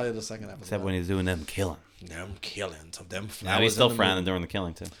that's probably the second half. Except when he's doing them killing. them killings of them flowers. Now he's still in the frowning movie. during the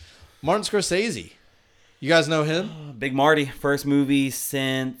killing too. Martin Scorsese. You guys know him? Big Marty, first movie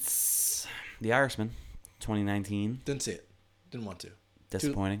since The Irishman, 2019. Didn't see it. Didn't want to.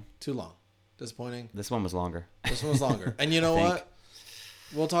 Disappointing. Too long. Disappointing. This one was longer. This one was longer. And you know I think. what?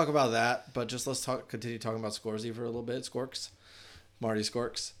 We'll talk about that, but just let's continue talking about Scorsese for a little bit. Scorks. Marty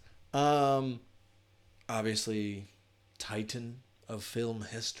Scorks. Obviously, titan of film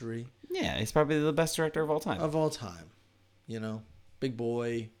history. Yeah, he's probably the best director of all time. Of all time. You know? Big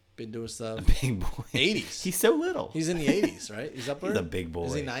boy. Been doing stuff. Big boy. 80s. He's so little. He's in the 80s, right? He's up there? He's a big boy.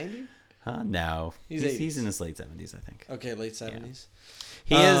 Is he 90? Huh? No. He's He's 80s. in his late 70s, I think. Okay, late 70s.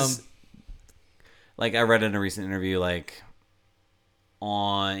 He is, like, I read in a recent interview, like,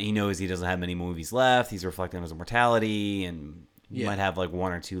 he knows he doesn't have many movies left. He's reflecting on his mortality and Yeah. might have, like,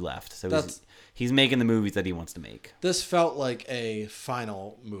 one or two left. So That's- he's making the movies that he wants to make. This felt like a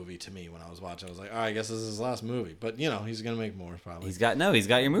final movie to me when I was watching. I was like, all right, I guess this is his last movie. But, you know, he's going to make more probably. He's got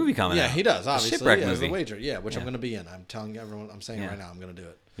your movie coming out. Yeah, he does, The obviously. Shipwreck Yeah, as movie. a wager. Yeah, which I'm Yeah. going to be in. I'm telling everyone, I'm saying Yeah. right now, I'm going to do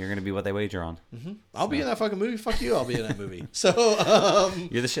it. You're going to be what they wager on. I'll be in that fucking movie. Fuck you, I'll be in that movie. So,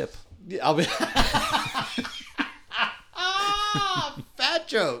 You're the ship. yeah, I'll be. Fat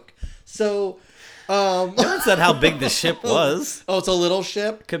joke. So, No one said how big the ship was. oh, it's a little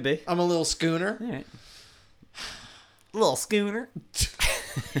ship. Could be. I'm a little schooner. All right. Little schooner.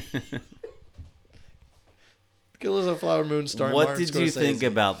 Killers of the Flower Moon starring What Martin did you Scorsese. think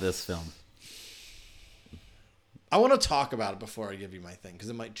about this film? I want to talk about it before I give you my thing because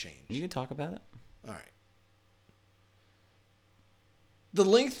it might change. You can talk about it. All right. The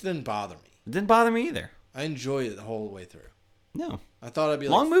length didn't bother me. It didn't bother me either. I enjoyed it the whole way through. No. I thought I'd be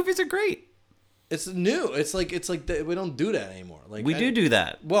Long like, movies are great. it's new. It's like we don't do that anymore. Like We do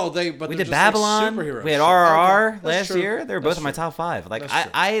that. Well, We they're did just Babylon. Like superhero We had shit. RRR Okay, that's last true. year. They were That's both in my true. top 5. Like That's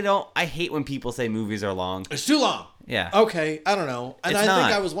true. I hate when people say movies are long. It's too long. Yeah. Okay, I don't know. And It's I think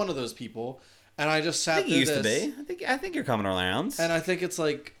not. I was one of those people, and I just sat I think through it used this, to be. I think you're coming around. and I think it's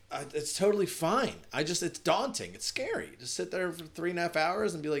like it's totally fine. It's daunting. It's scary to sit there for 3.5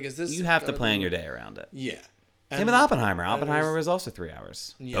 hours and be like, "Is this?" You have to gonna plan be- your day around it. Yeah. Same with Oppenheimer. Oppenheimer was also 3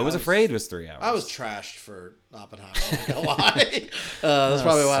 hours. Yeah, I was I was- Afraid was 3 hours. I was trashed for Oppenheimer. I'm not gonna lie. That's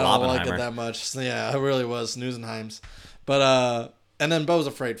probably why I don't like it Sloppenheimer. that much. So, yeah, I really was Snoozenheims. But And then Beau's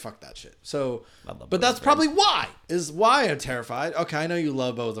Afraid, fuck that shit. So, but that's Afraid. probably why I'm terrified. Okay, I know you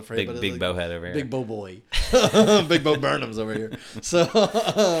love Beau's Afraid, but big Beau head over here. Big Beau boy, Big Beau Burnham's over here. So,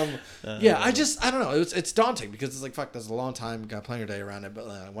 yeah, I don't know. It's daunting because it's like, fuck, that's a long time. Got to plan your day around it. But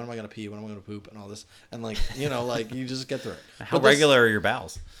when am I gonna pee? When am I gonna poop? And all this, and like, you know, like you just get through it. How regular are your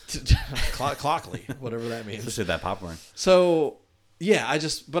bowels? Clockly, whatever that means. Especially that popcorn. So. Yeah,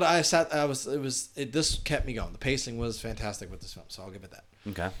 this kept me going. The pacing was fantastic with this film, so I'll give it that.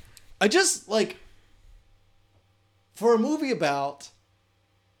 Okay. I just, like, for a movie about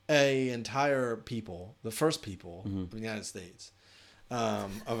a entire people, the first people of the United States,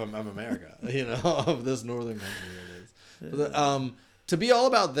 of America, you know, of this northern country it is, to be all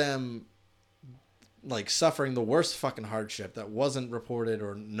about them, like, suffering the worst fucking hardship that wasn't reported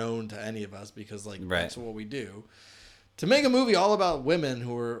or known to any of us because, like, that's what we do. To make a movie all about women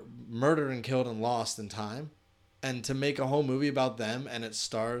who were murdered and killed and lost in time, and to make a whole movie about them and it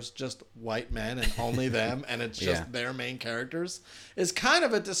stars just white men and only them and it's just their main characters is kind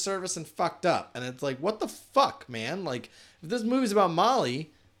of a disservice and fucked up. And it's like, what the fuck, man? Like, if this movie's about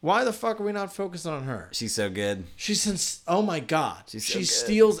Molly, why the fuck are we not focusing on her? She's so good. Oh my God. She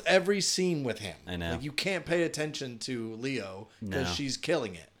steals every scene with him. I know. Like, you can't pay attention to Leo because she's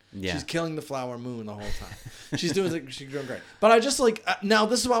killing it. Yeah. She's killing the flower moon the whole time. She's doing great. But I just like, now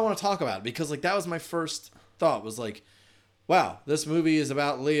this is what I want to talk about because like that was my first thought was like, wow, this movie is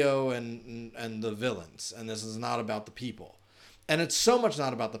about Leo and the villains and this is not about the people. And it's so much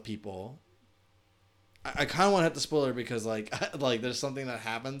not about the people. I kind of want to hit the spoiler because like there's something that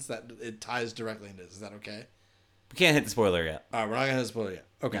happens that it ties directly into this. Is that okay? We can't hit the spoiler yet. All right, we're not going to hit the spoiler yet.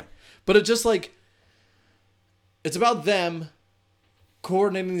 Okay. Yeah. But it just like, it's about them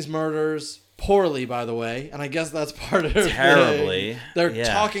coordinating these murders poorly, by the way, and I guess that's part of it. Terribly. They're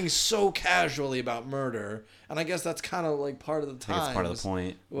talking so casually about murder, and I guess that's kind of like part of the time. I think it's part of the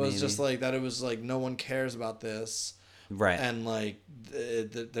point. Was just like that. It was like no one cares about this, right? And like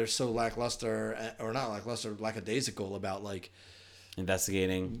they're so lackluster, or not lackluster, lackadaisical about like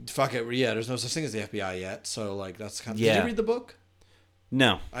investigating. Fuck it, yeah. There's no such thing as the FBI yet, so like that's kind of. Yeah. Did you read the book?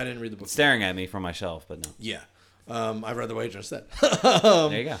 No, I didn't read the book. It's staring at me from my shelf, but no. Yeah. I read The Wager instead.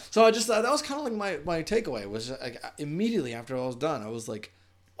 There you go. So I just that was kind of like my takeaway was like, immediately after I was done, I was like,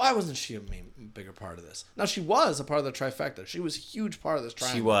 why wasn't she a bigger part of this? Now she was a part of the trifecta. She was a huge part of this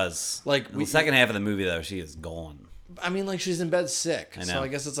triangle. She was. Like the second half of the movie though, she is gone. I mean, like she's in bed sick. I know. So I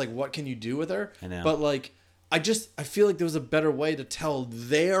guess it's like, what can you do with her? I know. But like, I feel like there was a better way to tell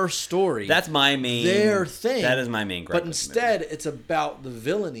their story. That's my main. Their thing. That is my main gripe. But instead, it's about the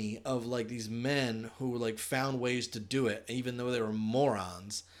villainy of like these men who like found ways to do it, even though they were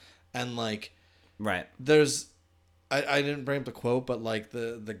morons. And like, right. There's, I didn't bring up the quote, but like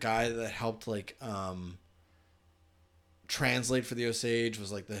the guy that helped like translate for the Osage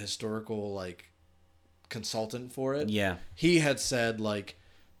was like the historical like consultant for it. Yeah. He had said like,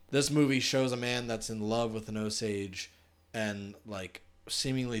 this movie shows a man that's in love with an Osage and like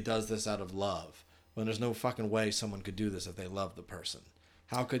seemingly does this out of love when there's no fucking way someone could do this if they love the person.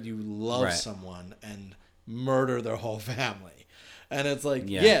 How could you love someone and murder their whole family? And it's like,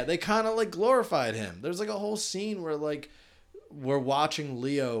 yeah they kind of like glorified him. There's like a whole scene where like we're watching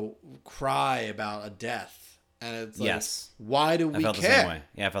Leo cry about a death. And it's like, why do we care? The same way.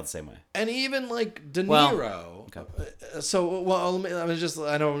 Yeah, I felt the same way. And even like De Niro. Well, okay. So, well, I mean, just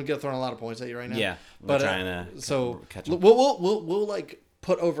I know I'm gonna throw a lot of points at you right now. Yeah, but trying to catch up. We'll like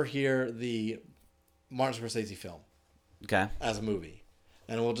put over here the Martin Scorsese film, okay, as a movie,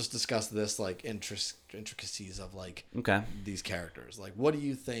 and we'll just discuss this like intricacies of like these characters. Like, what do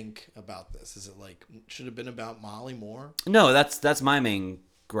you think about this? Is it like should have been about Molly more? No, that's my main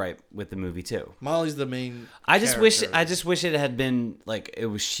gripe with the movie too. Molly's the main. I just wish it had been like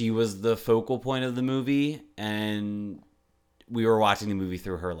she was the focal point of the movie, and we were watching the movie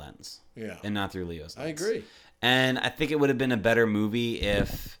through her lens, and not through Leo's lens. I agree. And I think it would have been a better movie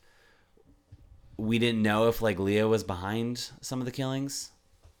if we didn't know if like Leo was behind some of the killings,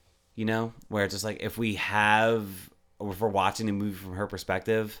 you know, where it's just like if we're watching the movie from her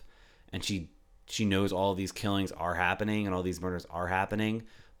perspective, and she knows all these killings are happening and all these murders are happening,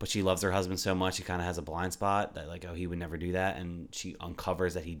 but she loves her husband so much she kind of has a blind spot that like, oh, he would never do that, and she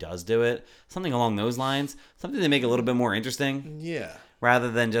uncovers that he does do it. Something along those lines. Something to make it a little bit more interesting. Yeah. Rather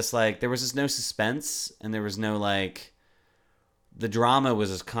than just like, there was just no suspense, and there was no like, the drama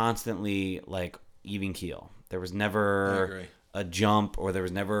was just constantly like even keel. There was never a jump, or there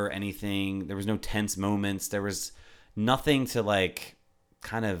was never anything. There was no tense moments. There was nothing to like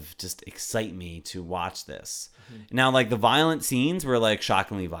kind of just excite me to watch this. Now, like, the violent scenes were like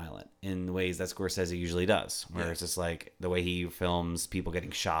shockingly violent in ways that Scorsese usually does, where it's just like the way he films people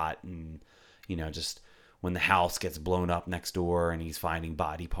getting shot and, you know, just when the house gets blown up next door and he's finding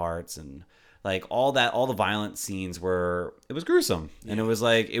body parts and like all the violent scenes it was gruesome and it was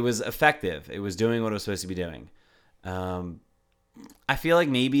like, it was effective. It was doing what it was supposed to be doing. I feel like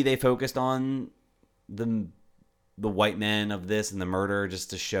maybe they focused on the white men of this and the murder just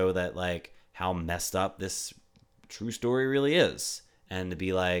to show that like how messed up this true story really is, and to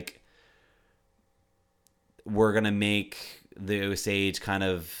be like, we're gonna make the Osage kind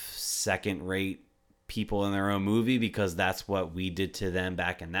of second-rate people in their own movie because that's what we did to them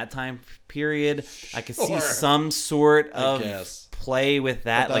back in that time period. I could see some sort of play with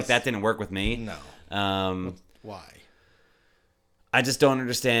that. Like, that didn't work with me. No. Why? I just don't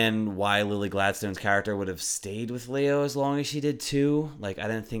understand why Lily Gladstone's character would have stayed with Leo as long as she did too. Like, I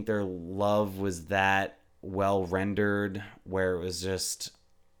didn't think their love was that well rendered, where it was just,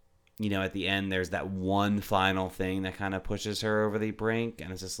 you know, at the end there's that one final thing that kind of pushes her over the brink,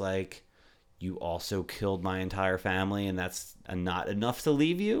 and it's just like, you also killed my entire family and that's not enough to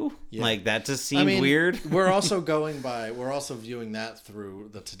leave you? Yeah. Like, that just seemed weird. we're also viewing that through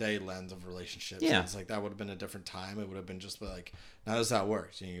the today lens of relationships. Yeah. And it's like, that would have been a different time. It would have been just like, now this is how it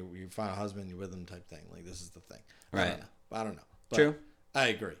works. You find a husband, you're with him type thing. Like, this is the thing. Right. I don't know. But true. I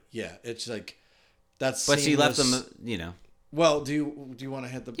agree. Yeah. It's like, that's. But she left them, you know. Well, do you want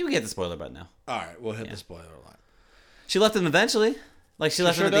to hit the. You can hit the spoiler button now. All right. We'll hit the spoiler line. She left him eventually. Like, she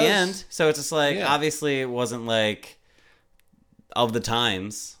left him at the end. So it's just like, obviously it wasn't like of the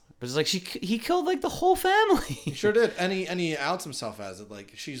times. But it's like, he killed like the whole family. He sure did. And he outs himself as it.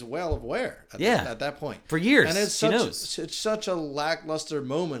 Like, she's well aware at that point. For years. And it's such a lackluster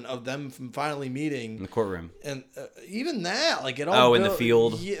moment of them finally meeting. In the courtroom. And even that, like, it all in the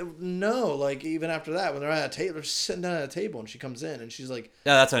field? Yeah, no, like, even after that, when they're at a table, they're sitting down at a table and she comes in and she's like.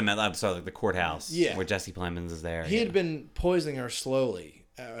 Yeah, that's what I meant. I'm sorry, like the courthouse. Yeah. Where Jesse Plemons is there. He had been poisoning her slowly.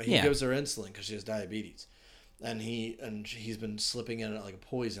 He gives her insulin because she has diabetes. And he's been slipping in it like a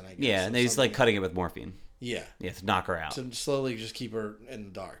poison, I guess. Yeah, and he's like cutting it with morphine. Yeah. Yeah, to knock her out. To slowly just keep her in the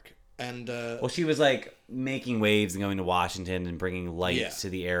dark. And well, she was like making waves and going to Washington and bringing light to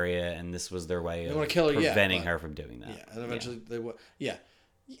the area, and this was their way of preventing her from doing that. Yeah, and eventually they would. Yeah,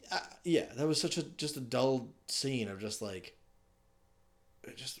 that was such just a dull scene of just like,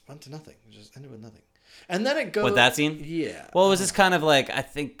 it just went to nothing. It just ended with nothing. And then it goes. What, that scene? Yeah. Well, it was just kind of like,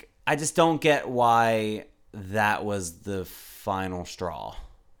 I just don't get why that was the final straw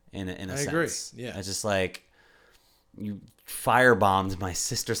in a sense. I agree. Yeah. It's just like, you firebombed my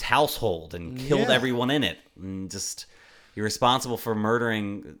sister's household and killed everyone in it. And just, you're responsible for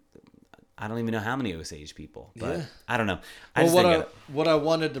murdering, I don't even know how many Osage people. But I don't know. What I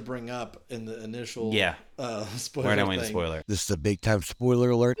wanted to bring up in the initial spoiler Where don't we spoiler? This is a big time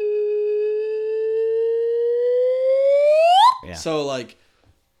spoiler alert. Yeah. So, like,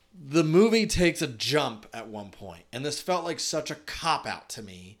 the movie takes a jump at one point, and this felt like such a cop-out to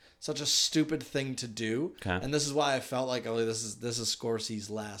me, such a stupid thing to do. Okay. And this is why I felt like, oh, this is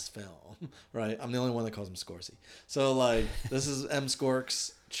Scorsese's last film, right? I'm the only one that calls him Scorsese. So, like, this is M.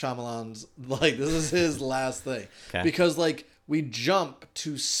 Scorks, Shyamalan's, like, this is his last thing. Okay. Because, like, we jump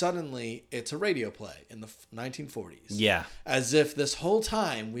to suddenly it's a radio play in the 1940s. Yeah. As if this whole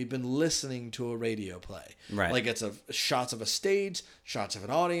time we've been listening to a radio play. Right. Like, it's shots of a stage, shots of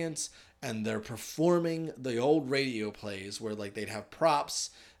an audience, and they're performing the old radio plays where, like, they'd have props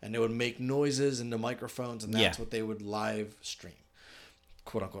and they would make noises into microphones, and that's what they would live stream,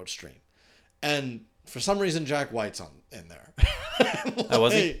 quote unquote stream. And for some reason, Jack White's in there. Oh,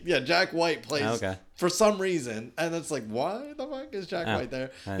 was he? Yeah, Jack White plays for some reason. And it's like, why the fuck is Jack White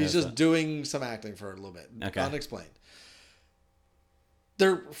there? He's just doing some acting for a little bit. Unexplained.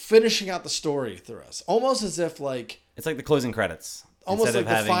 They're finishing out the story through us. Almost as if, like... It's like the closing credits. Almost like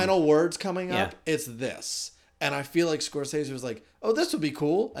the final words coming up. It's this. And I feel like Scorsese was like, oh, this would be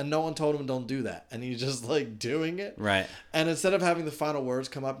cool. And no one told him don't do that. And he's just, like, doing it. Right. And instead of having the final words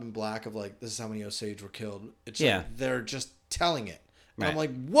come up in black of, like, this is how many Osage were killed, it's like they're just telling it. And I'm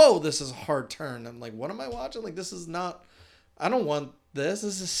like, whoa, this is a hard turn. I'm like, what am I watching? Like, this is not... I don't want this.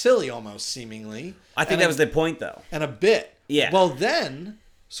 This is silly almost, seemingly. I think that was the point, though. And a bit. Yeah. Well, then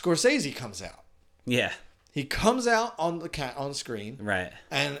Scorsese comes out. Yeah. He comes out on the screen. Right.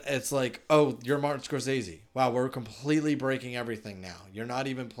 And it's like, oh, you're Martin Scorsese. Wow, we're completely breaking everything now. You're not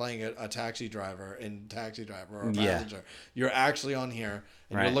even playing a taxi driver in Taxi Driver or a passenger. You're actually on here,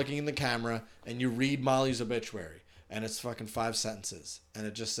 and you're looking in the camera, and you read Molly's obituary. And it's fucking 5 sentences. And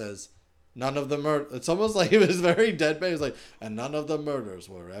it just says, none of the murder. It's almost like it was very deadpan. It was like, and none of the murders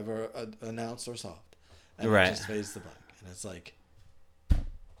were ever announced or solved. And it just fades to black. And it's like,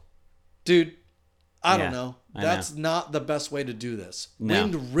 dude, I don't know. That's not the best way to do this. No.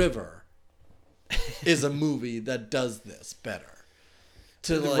 Wind River is a movie that does this better.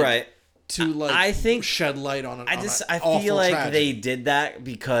 I think shed light on it. I feel like tragedy. They did that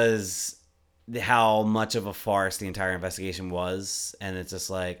because how much of a farce the entire investigation was, and it's just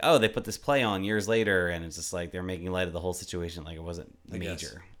like, oh, they put this play on years later, and it's just like they're making light of the whole situation like it wasn't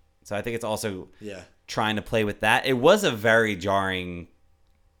major. So I think it's also trying to play with that. It was a very jarring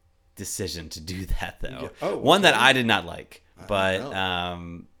decision to do that, though. One that I did not like, but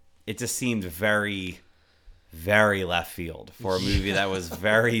it just seemed very, very left field for a movie that was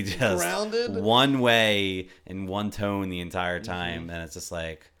very just grounded, one way and one tone the entire time, and it's just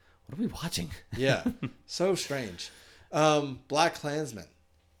like, what are we watching? Yeah, so strange. Black Klansman.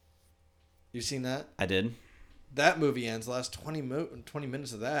 You seen that? I did. That movie ends. The last 20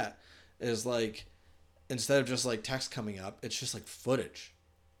 minutes of that is like, instead of just like text coming up, it's just like footage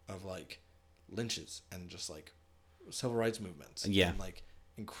of like lynches and just like civil rights movements. Yeah. And like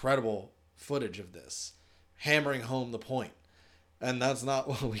incredible footage of this, hammering home the point. And that's not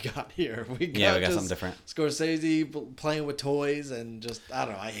what we got here. We got something different. Scorsese playing with toys and just, I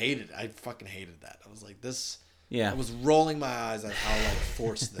don't know. I hated it. I fucking hated that. I was like, this. Yeah. I was rolling my eyes at how like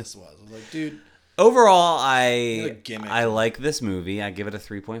forced this was. I was like, dude. Overall, I like this movie. I give it a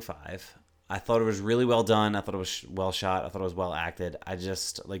 3.5. I thought it was really well done. I thought it was well shot. I thought it was well acted. I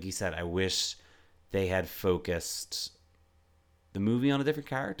just, like you said, I wish they had focused the movie on a different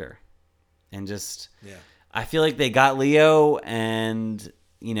character. And just, I feel like they got Leo, and,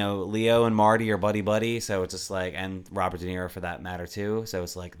 you know, Leo and Marty are buddy-buddy. So it's just like, and Robert De Niro for that matter too. So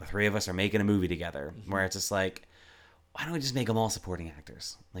it's like the three of us are making a movie together, where it's just like, why don't we just make them all supporting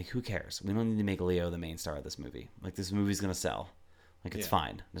actors? Like, who cares? We don't need to make Leo the main star of this movie. Like, this movie's going to sell. Like, it's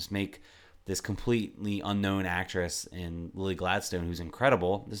fine. Just make this completely unknown actress in Lily Gladstone, who's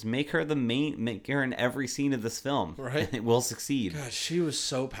incredible, just make her in every scene of this film. Right. And it will succeed. God, she was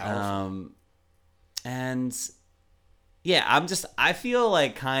so powerful. And yeah, I feel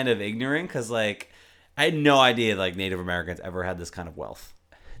like kind of ignorant because like I had no idea like Native Americans ever had this kind of wealth.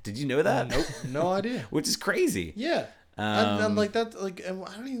 Did you know that? Nope, no idea. Which is crazy. Yeah. And like that, like, and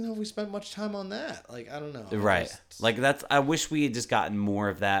I don't even know if we spent much time on that. Like, I don't know. Right. Like I wish we had just gotten more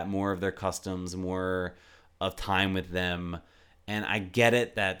of that, more of their customs, more of time with them. And I get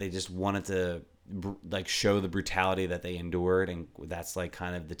it that they just wanted to like show the brutality that they endured, and that's like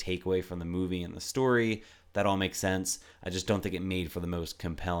kind of the takeaway from the movie and the story. That all makes sense. I just don't think it made for the most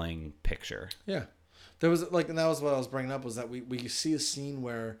compelling picture. Yeah. There was like, and that was what I was bringing up, was that we see a scene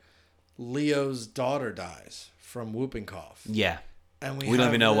where Leo's daughter dies from whooping cough. Yeah. And we don't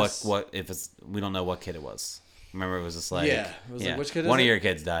even know what if it's, we don't know what kid it was. Remember, it was just like, it was like, which kid is one it? of your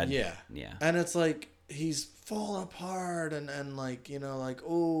kids died. Yeah. And it's like he's falling apart, and like, you know, like,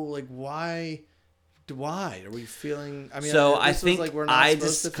 oh, like why are we feeling? I mean, so I think like I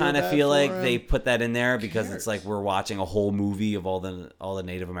just kind of feel like they put that in there because it's like we're watching a whole movie of all the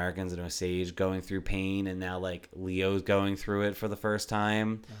Native Americans in Osage going through pain, and now like Leo's going through it for the first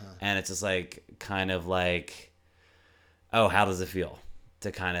time, and it's just like kind of like, oh, how does it feel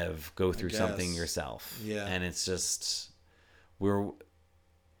to kind of go through something yourself? Yeah, and it's just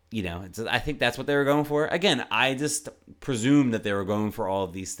I think that's what they were going for. Again, I just presumed that they were going for all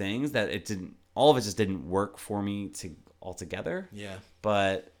of these things, that it didn't. All of it just didn't work for me altogether. Yeah.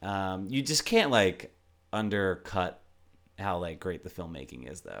 But you just can't like undercut how like great the filmmaking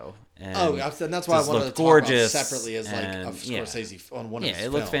is, though. And that's why I wanted to talk about separately as like of Scorsese on one of his films. Yeah,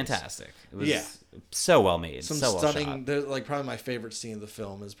 it looked fantastic. It was so well made. Some so stunning. Well shot. Like probably my favorite scene of the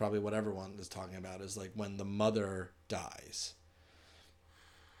film is probably what everyone is talking about, is like when the mother dies.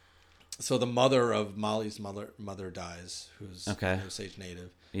 So the mother of Molly's mother dies, who's an Osage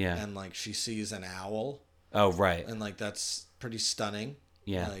Native. Yeah. And like she sees an owl. Oh, right. And like that's pretty stunning.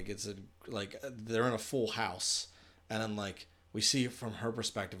 Yeah. Like it's they're in a full house, and then like we see from her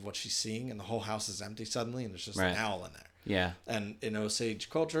perspective what she's seeing, and the whole house is empty suddenly, and there's just an owl in there. Yeah. And in Osage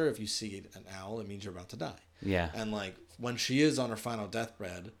culture, if you see an owl, it means you're about to die. Yeah. And like when she is on her final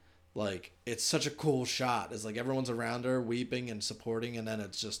deathbed, like it's such a cool shot. It's like everyone's around her weeping and supporting, and then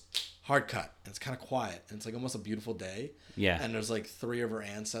it's just hard cut, and it's kind of quiet, and it's like almost a beautiful day. Yeah. And there's like 3 of her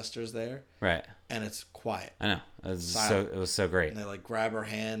ancestors there. Right. And it's quiet. I know. It was so great. And they like grab her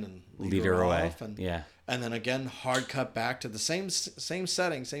hand and lead her away. Off, and and then again hard cut back to the same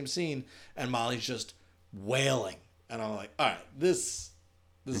setting, same scene, and Molly's just wailing, and I'm like, all right, this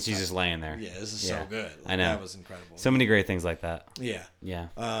And she's just laying there. Yeah, this is so good. I know. That was incredible. So many great things like that. Yeah. Yeah.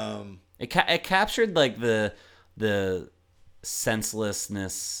 It captured like the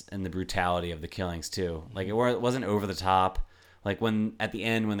senselessness and the brutality of the killings too. Like it wasn't over the top. Like when at the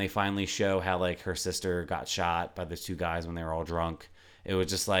end when they finally show how like her sister got shot by those two guys when they were all drunk, it was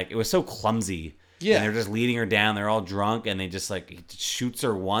just like it was so clumsy. Yeah. And they're just leading her down. They're all drunk and they just like he shoots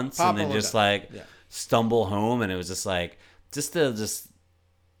her once and then just like stumble home, and it was just like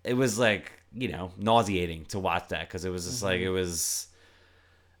it was like, you know, nauseating to watch that because it was just like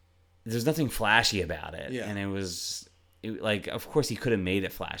there's nothing flashy about it. Yeah. And it was like, of course he could have made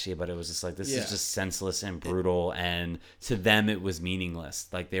it flashy, but it was just like, this is just senseless and brutal. And to them, it was meaningless.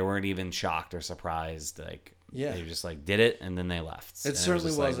 Like they weren't even shocked or surprised. Like they just like did it and then they left. It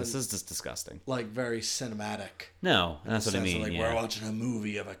certainly wasn't. Like, this is just disgusting. Like very cinematic. No, that's what I mean. Like we're watching a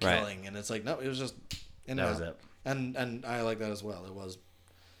movie of a killing, and it's like no, it was just that was it. And I like that as well. It was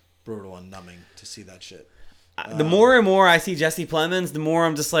brutal and numbing to see that shit. The more and more I see Jesse Plemons, the more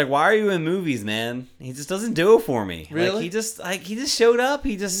I'm just like, why are you in movies, man? He just doesn't do it for me. Really? Like he just showed up.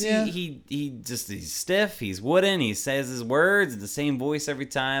 He just he's stiff. He's wooden. He says his words in the same voice every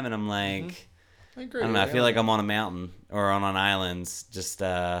time, and I'm like, I agree. I don't know. I feel like I'm on a mountain or on an island. Just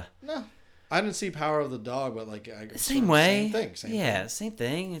no. I didn't see Power of the Dog, but like same way. Same thing. Same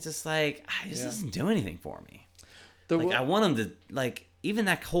thing. It's just like he just doesn't do anything for me. I want him to like. Even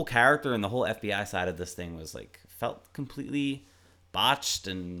that whole character and the whole FBI side of this thing was like felt completely botched,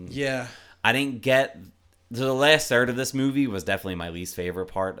 and I didn't get the last third of this movie was definitely my least favorite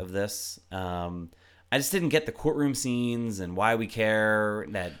part of this. I just didn't get the courtroom scenes and why we care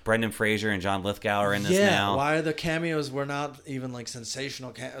that Brendan Fraser and John Lithgow are in this now. Why the cameos were not even like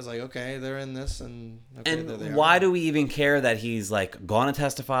sensational. I was like, okay, they're in this, and why do we even care that he's like going to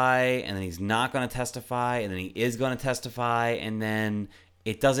testify and then he's not going to testify and then he is going to testify and then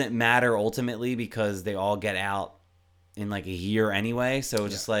it doesn't matter ultimately because they all get out in like a year anyway. So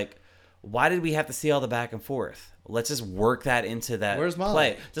it's just like, why did we have to see all the back and forth? Let's just work that into that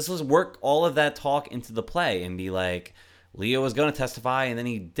play. Just let's work all of that talk into the play and be like, Leo was going to testify and then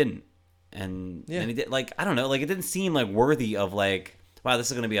he didn't. And then he did. Like, I don't know. Like, it didn't seem like worthy of like, wow, this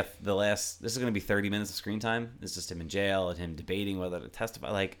is going to be this is going to be 30 minutes of screen time. It's just him in jail and him debating whether to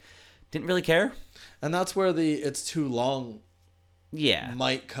testify. Like, didn't really care. And that's where it's too long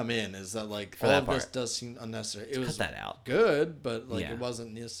might come in, is that like all of this does seem unnecessary. It was cut that out. Good, but like it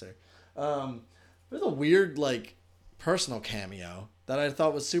wasn't necessary. There's a weird like personal cameo that I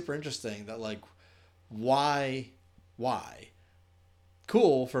thought was super interesting, that like why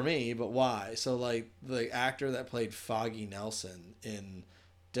cool for me, but why? So like the actor that played Foggy Nelson in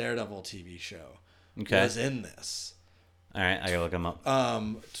Daredevil TV show was in this. All right, I gotta look him up.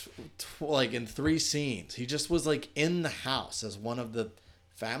 Like in 3 scenes, he just was like in the house as one of the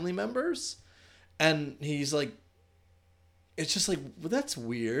family members, and he's like, it's just like, well, that's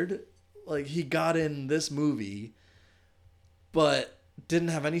weird. Like he got in this movie, but didn't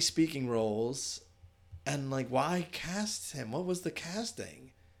have any speaking roles, and like, why cast him? What was the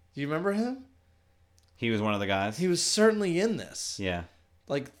casting? Do you remember him? He was one of the guys. He was certainly in this. Yeah.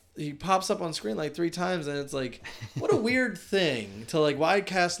 Like. He pops up on screen like 3 times, and it's like, what a weird thing to like. Why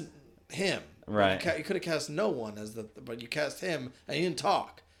cast him? Right. You could have cast no one but you cast him, and he didn't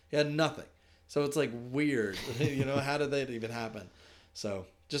talk. He had nothing. So it's like weird. You know, how did that even happen? So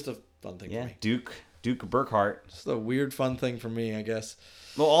just a fun thing for me. Duke Burkhart. Just a weird fun thing for me, I guess.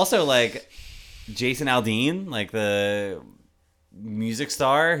 Well, also like Jason Aldean, like the music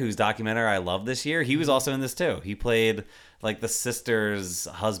star whose documentary I love this year. He was also in this too. He played like the sister's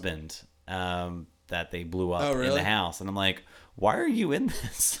husband that they blew up in the house, and I'm like, why are you in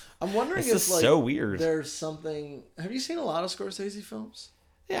this? I'm wondering if this is like so weird. There's something. Have you seen a lot of Scorsese films?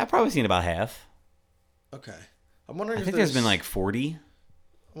 Yeah, I've probably seen about half. Okay, I'm wondering. I think there's been like 40.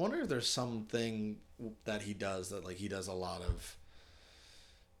 I wonder if there's something that he does that like he does a lot of.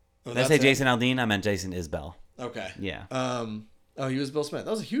 Did I say Jason Aldean? I meant Jason Isbell. Okay. Yeah. Oh, he was Bill Smith.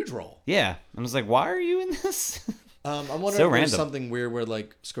 That was a huge role. Yeah, I was like, why are you in this? I'm wondering if there's something weird where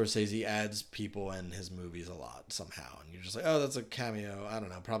like Scorsese adds people in his movies a lot somehow, and you're just like, oh, that's a cameo. I don't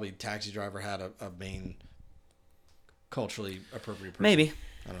know. Probably Taxi Driver had a main culturally appropriate person. Maybe.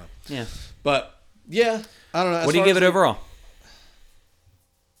 I don't know. Yeah. But yeah, I don't know. What do you give it overall?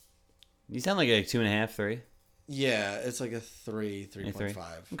 You sound like a 2.5, 3. Yeah, it's like a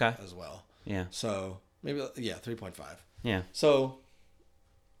 3.5 okay. as well. Yeah. So maybe 3.5. Yeah. So.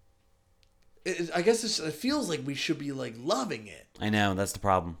 I guess it feels like we should be like loving it. I know, that's the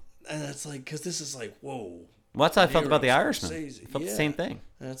problem. And it's like, because this is like, whoa. Well, that's how I felt about The Irishman. I felt the same thing.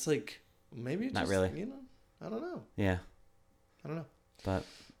 And it's like, maybe it's not just, really. You know, I don't know. Yeah. I don't know. But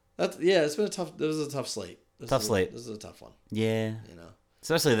it's been a tough. This was a tough slate. This is a tough one. Yeah.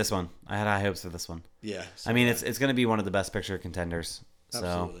 Especially this one. I had high hopes for this one. Yeah. I mean, it's going to be one of the best picture contenders. So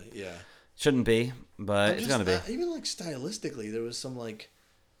Absolutely. Yeah. Shouldn't be, but it's going to be. Even like stylistically, there was some like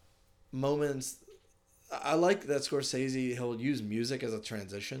moments. I like that Scorsese, he'll use music as a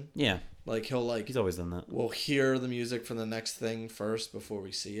transition. Yeah. Like he's always done that. We'll hear the music from the next thing first before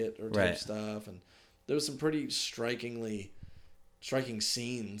we see it or type stuff. And there was some pretty striking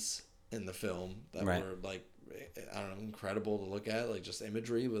scenes in the film that were like, I don't know, incredible to look at. Like just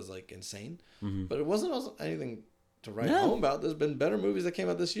imagery was like insane. Mm-hmm. But it wasn't anything to write home about. There's been better movies that came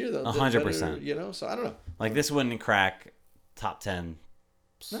out this year that 100%. So I don't know. Like this wouldn't crack top 10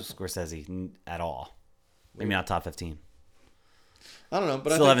 Scorsese at all. Maybe not top 15. I don't know,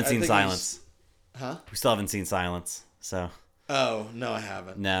 but still haven't seen Silence. Huh? We still haven't seen Silence, so. Oh no, I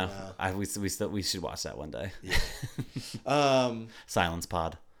haven't. No. We should watch that one day. Yeah. Silence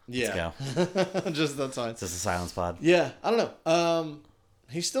pod. Let's go. That's fine. Just a Silence pod. Yeah, I don't know.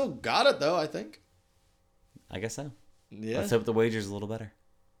 He still got it though. I think. I guess so. Yeah. Let's hope The Wager's a little better.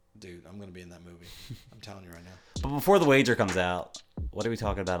 Dude, I'm gonna be in that movie. I'm telling you right now. But before The Wager comes out, what are we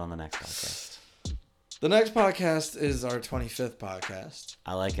talking about on the next podcast? The next podcast is our 25th podcast.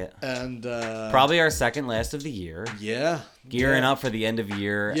 I like it. And probably our second last of the year. Yeah. Gearing up for the end of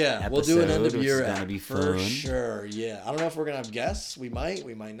year episode. We'll do an end of year which is going to be fun. For sure, yeah. I don't know if we're going to have guests. We might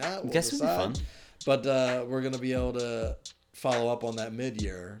not. We'll guests would be fun. But we're going to be able to follow up on that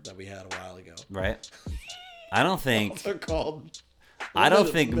mid-year that we had a while ago. Right. I don't think... They're called... I don't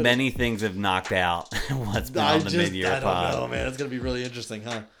think many things have knocked out what's been on the mid-year pod. I don't know, man. It's going to be really interesting,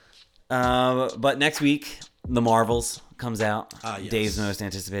 huh? But next week, The Marvels comes out. Yes. Dave's most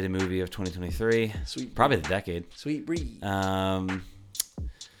anticipated movie of 2023. Sweet. Probably the decade. Sweet breed. The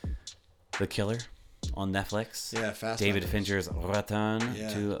Killer on Netflix. Yeah, Fast David Fincher's return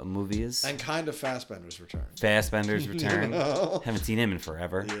to movies. And kind of Fassbender's return. Fassbender's return. Haven't seen him in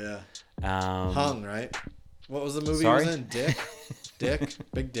forever. Yeah. Hung, right? What was the movie he was in? Dick?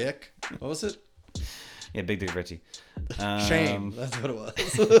 Big Dick? What was it? Yeah, Big Dick Richie. Shame. That's what it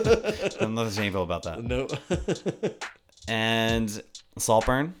was. I'm not shameful about that. No. And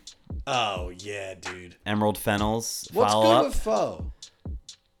Saltburn. Oh, yeah, dude. Emerald Fennell's What's follow-up. What's good with Foe?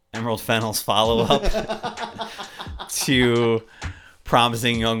 Emerald Fennell's follow-up to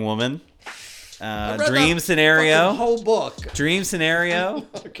Promising Young Woman. Dream Scenario. Whole book. Dream Scenario.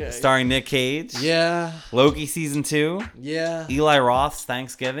 Okay. Starring Nick Cage. Yeah. Loki season 2. Yeah. Eli Roth's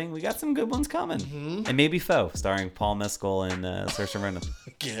Thanksgiving. We got some good ones coming. Mm-hmm. And maybe Foe, starring Paul Mescal and Saoirse Ronan.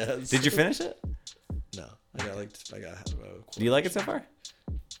 Yes. Did you finish it? No. I got. Do you like it so far?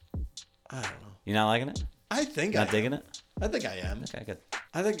 I don't know. You're not liking it? I think not digging it? I think I am. Okay, good.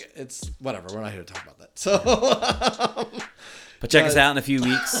 I think it's whatever. We're not here to talk about that. So. But check us out in a few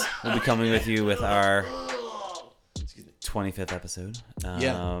weeks. We'll be coming with you with our 25th episode.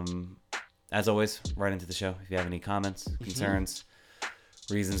 As always, right into the show. If you have any comments, concerns,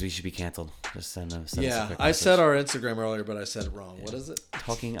 reasons we should be canceled, just send us a quick message. I said our Instagram earlier, but I said it wrong. What is it?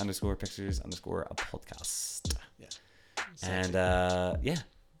 Talking_pictures_a podcast. Yeah. And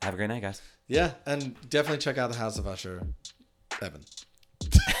have a great night, guys. Yeah, and definitely check out the House of Usher. Evan.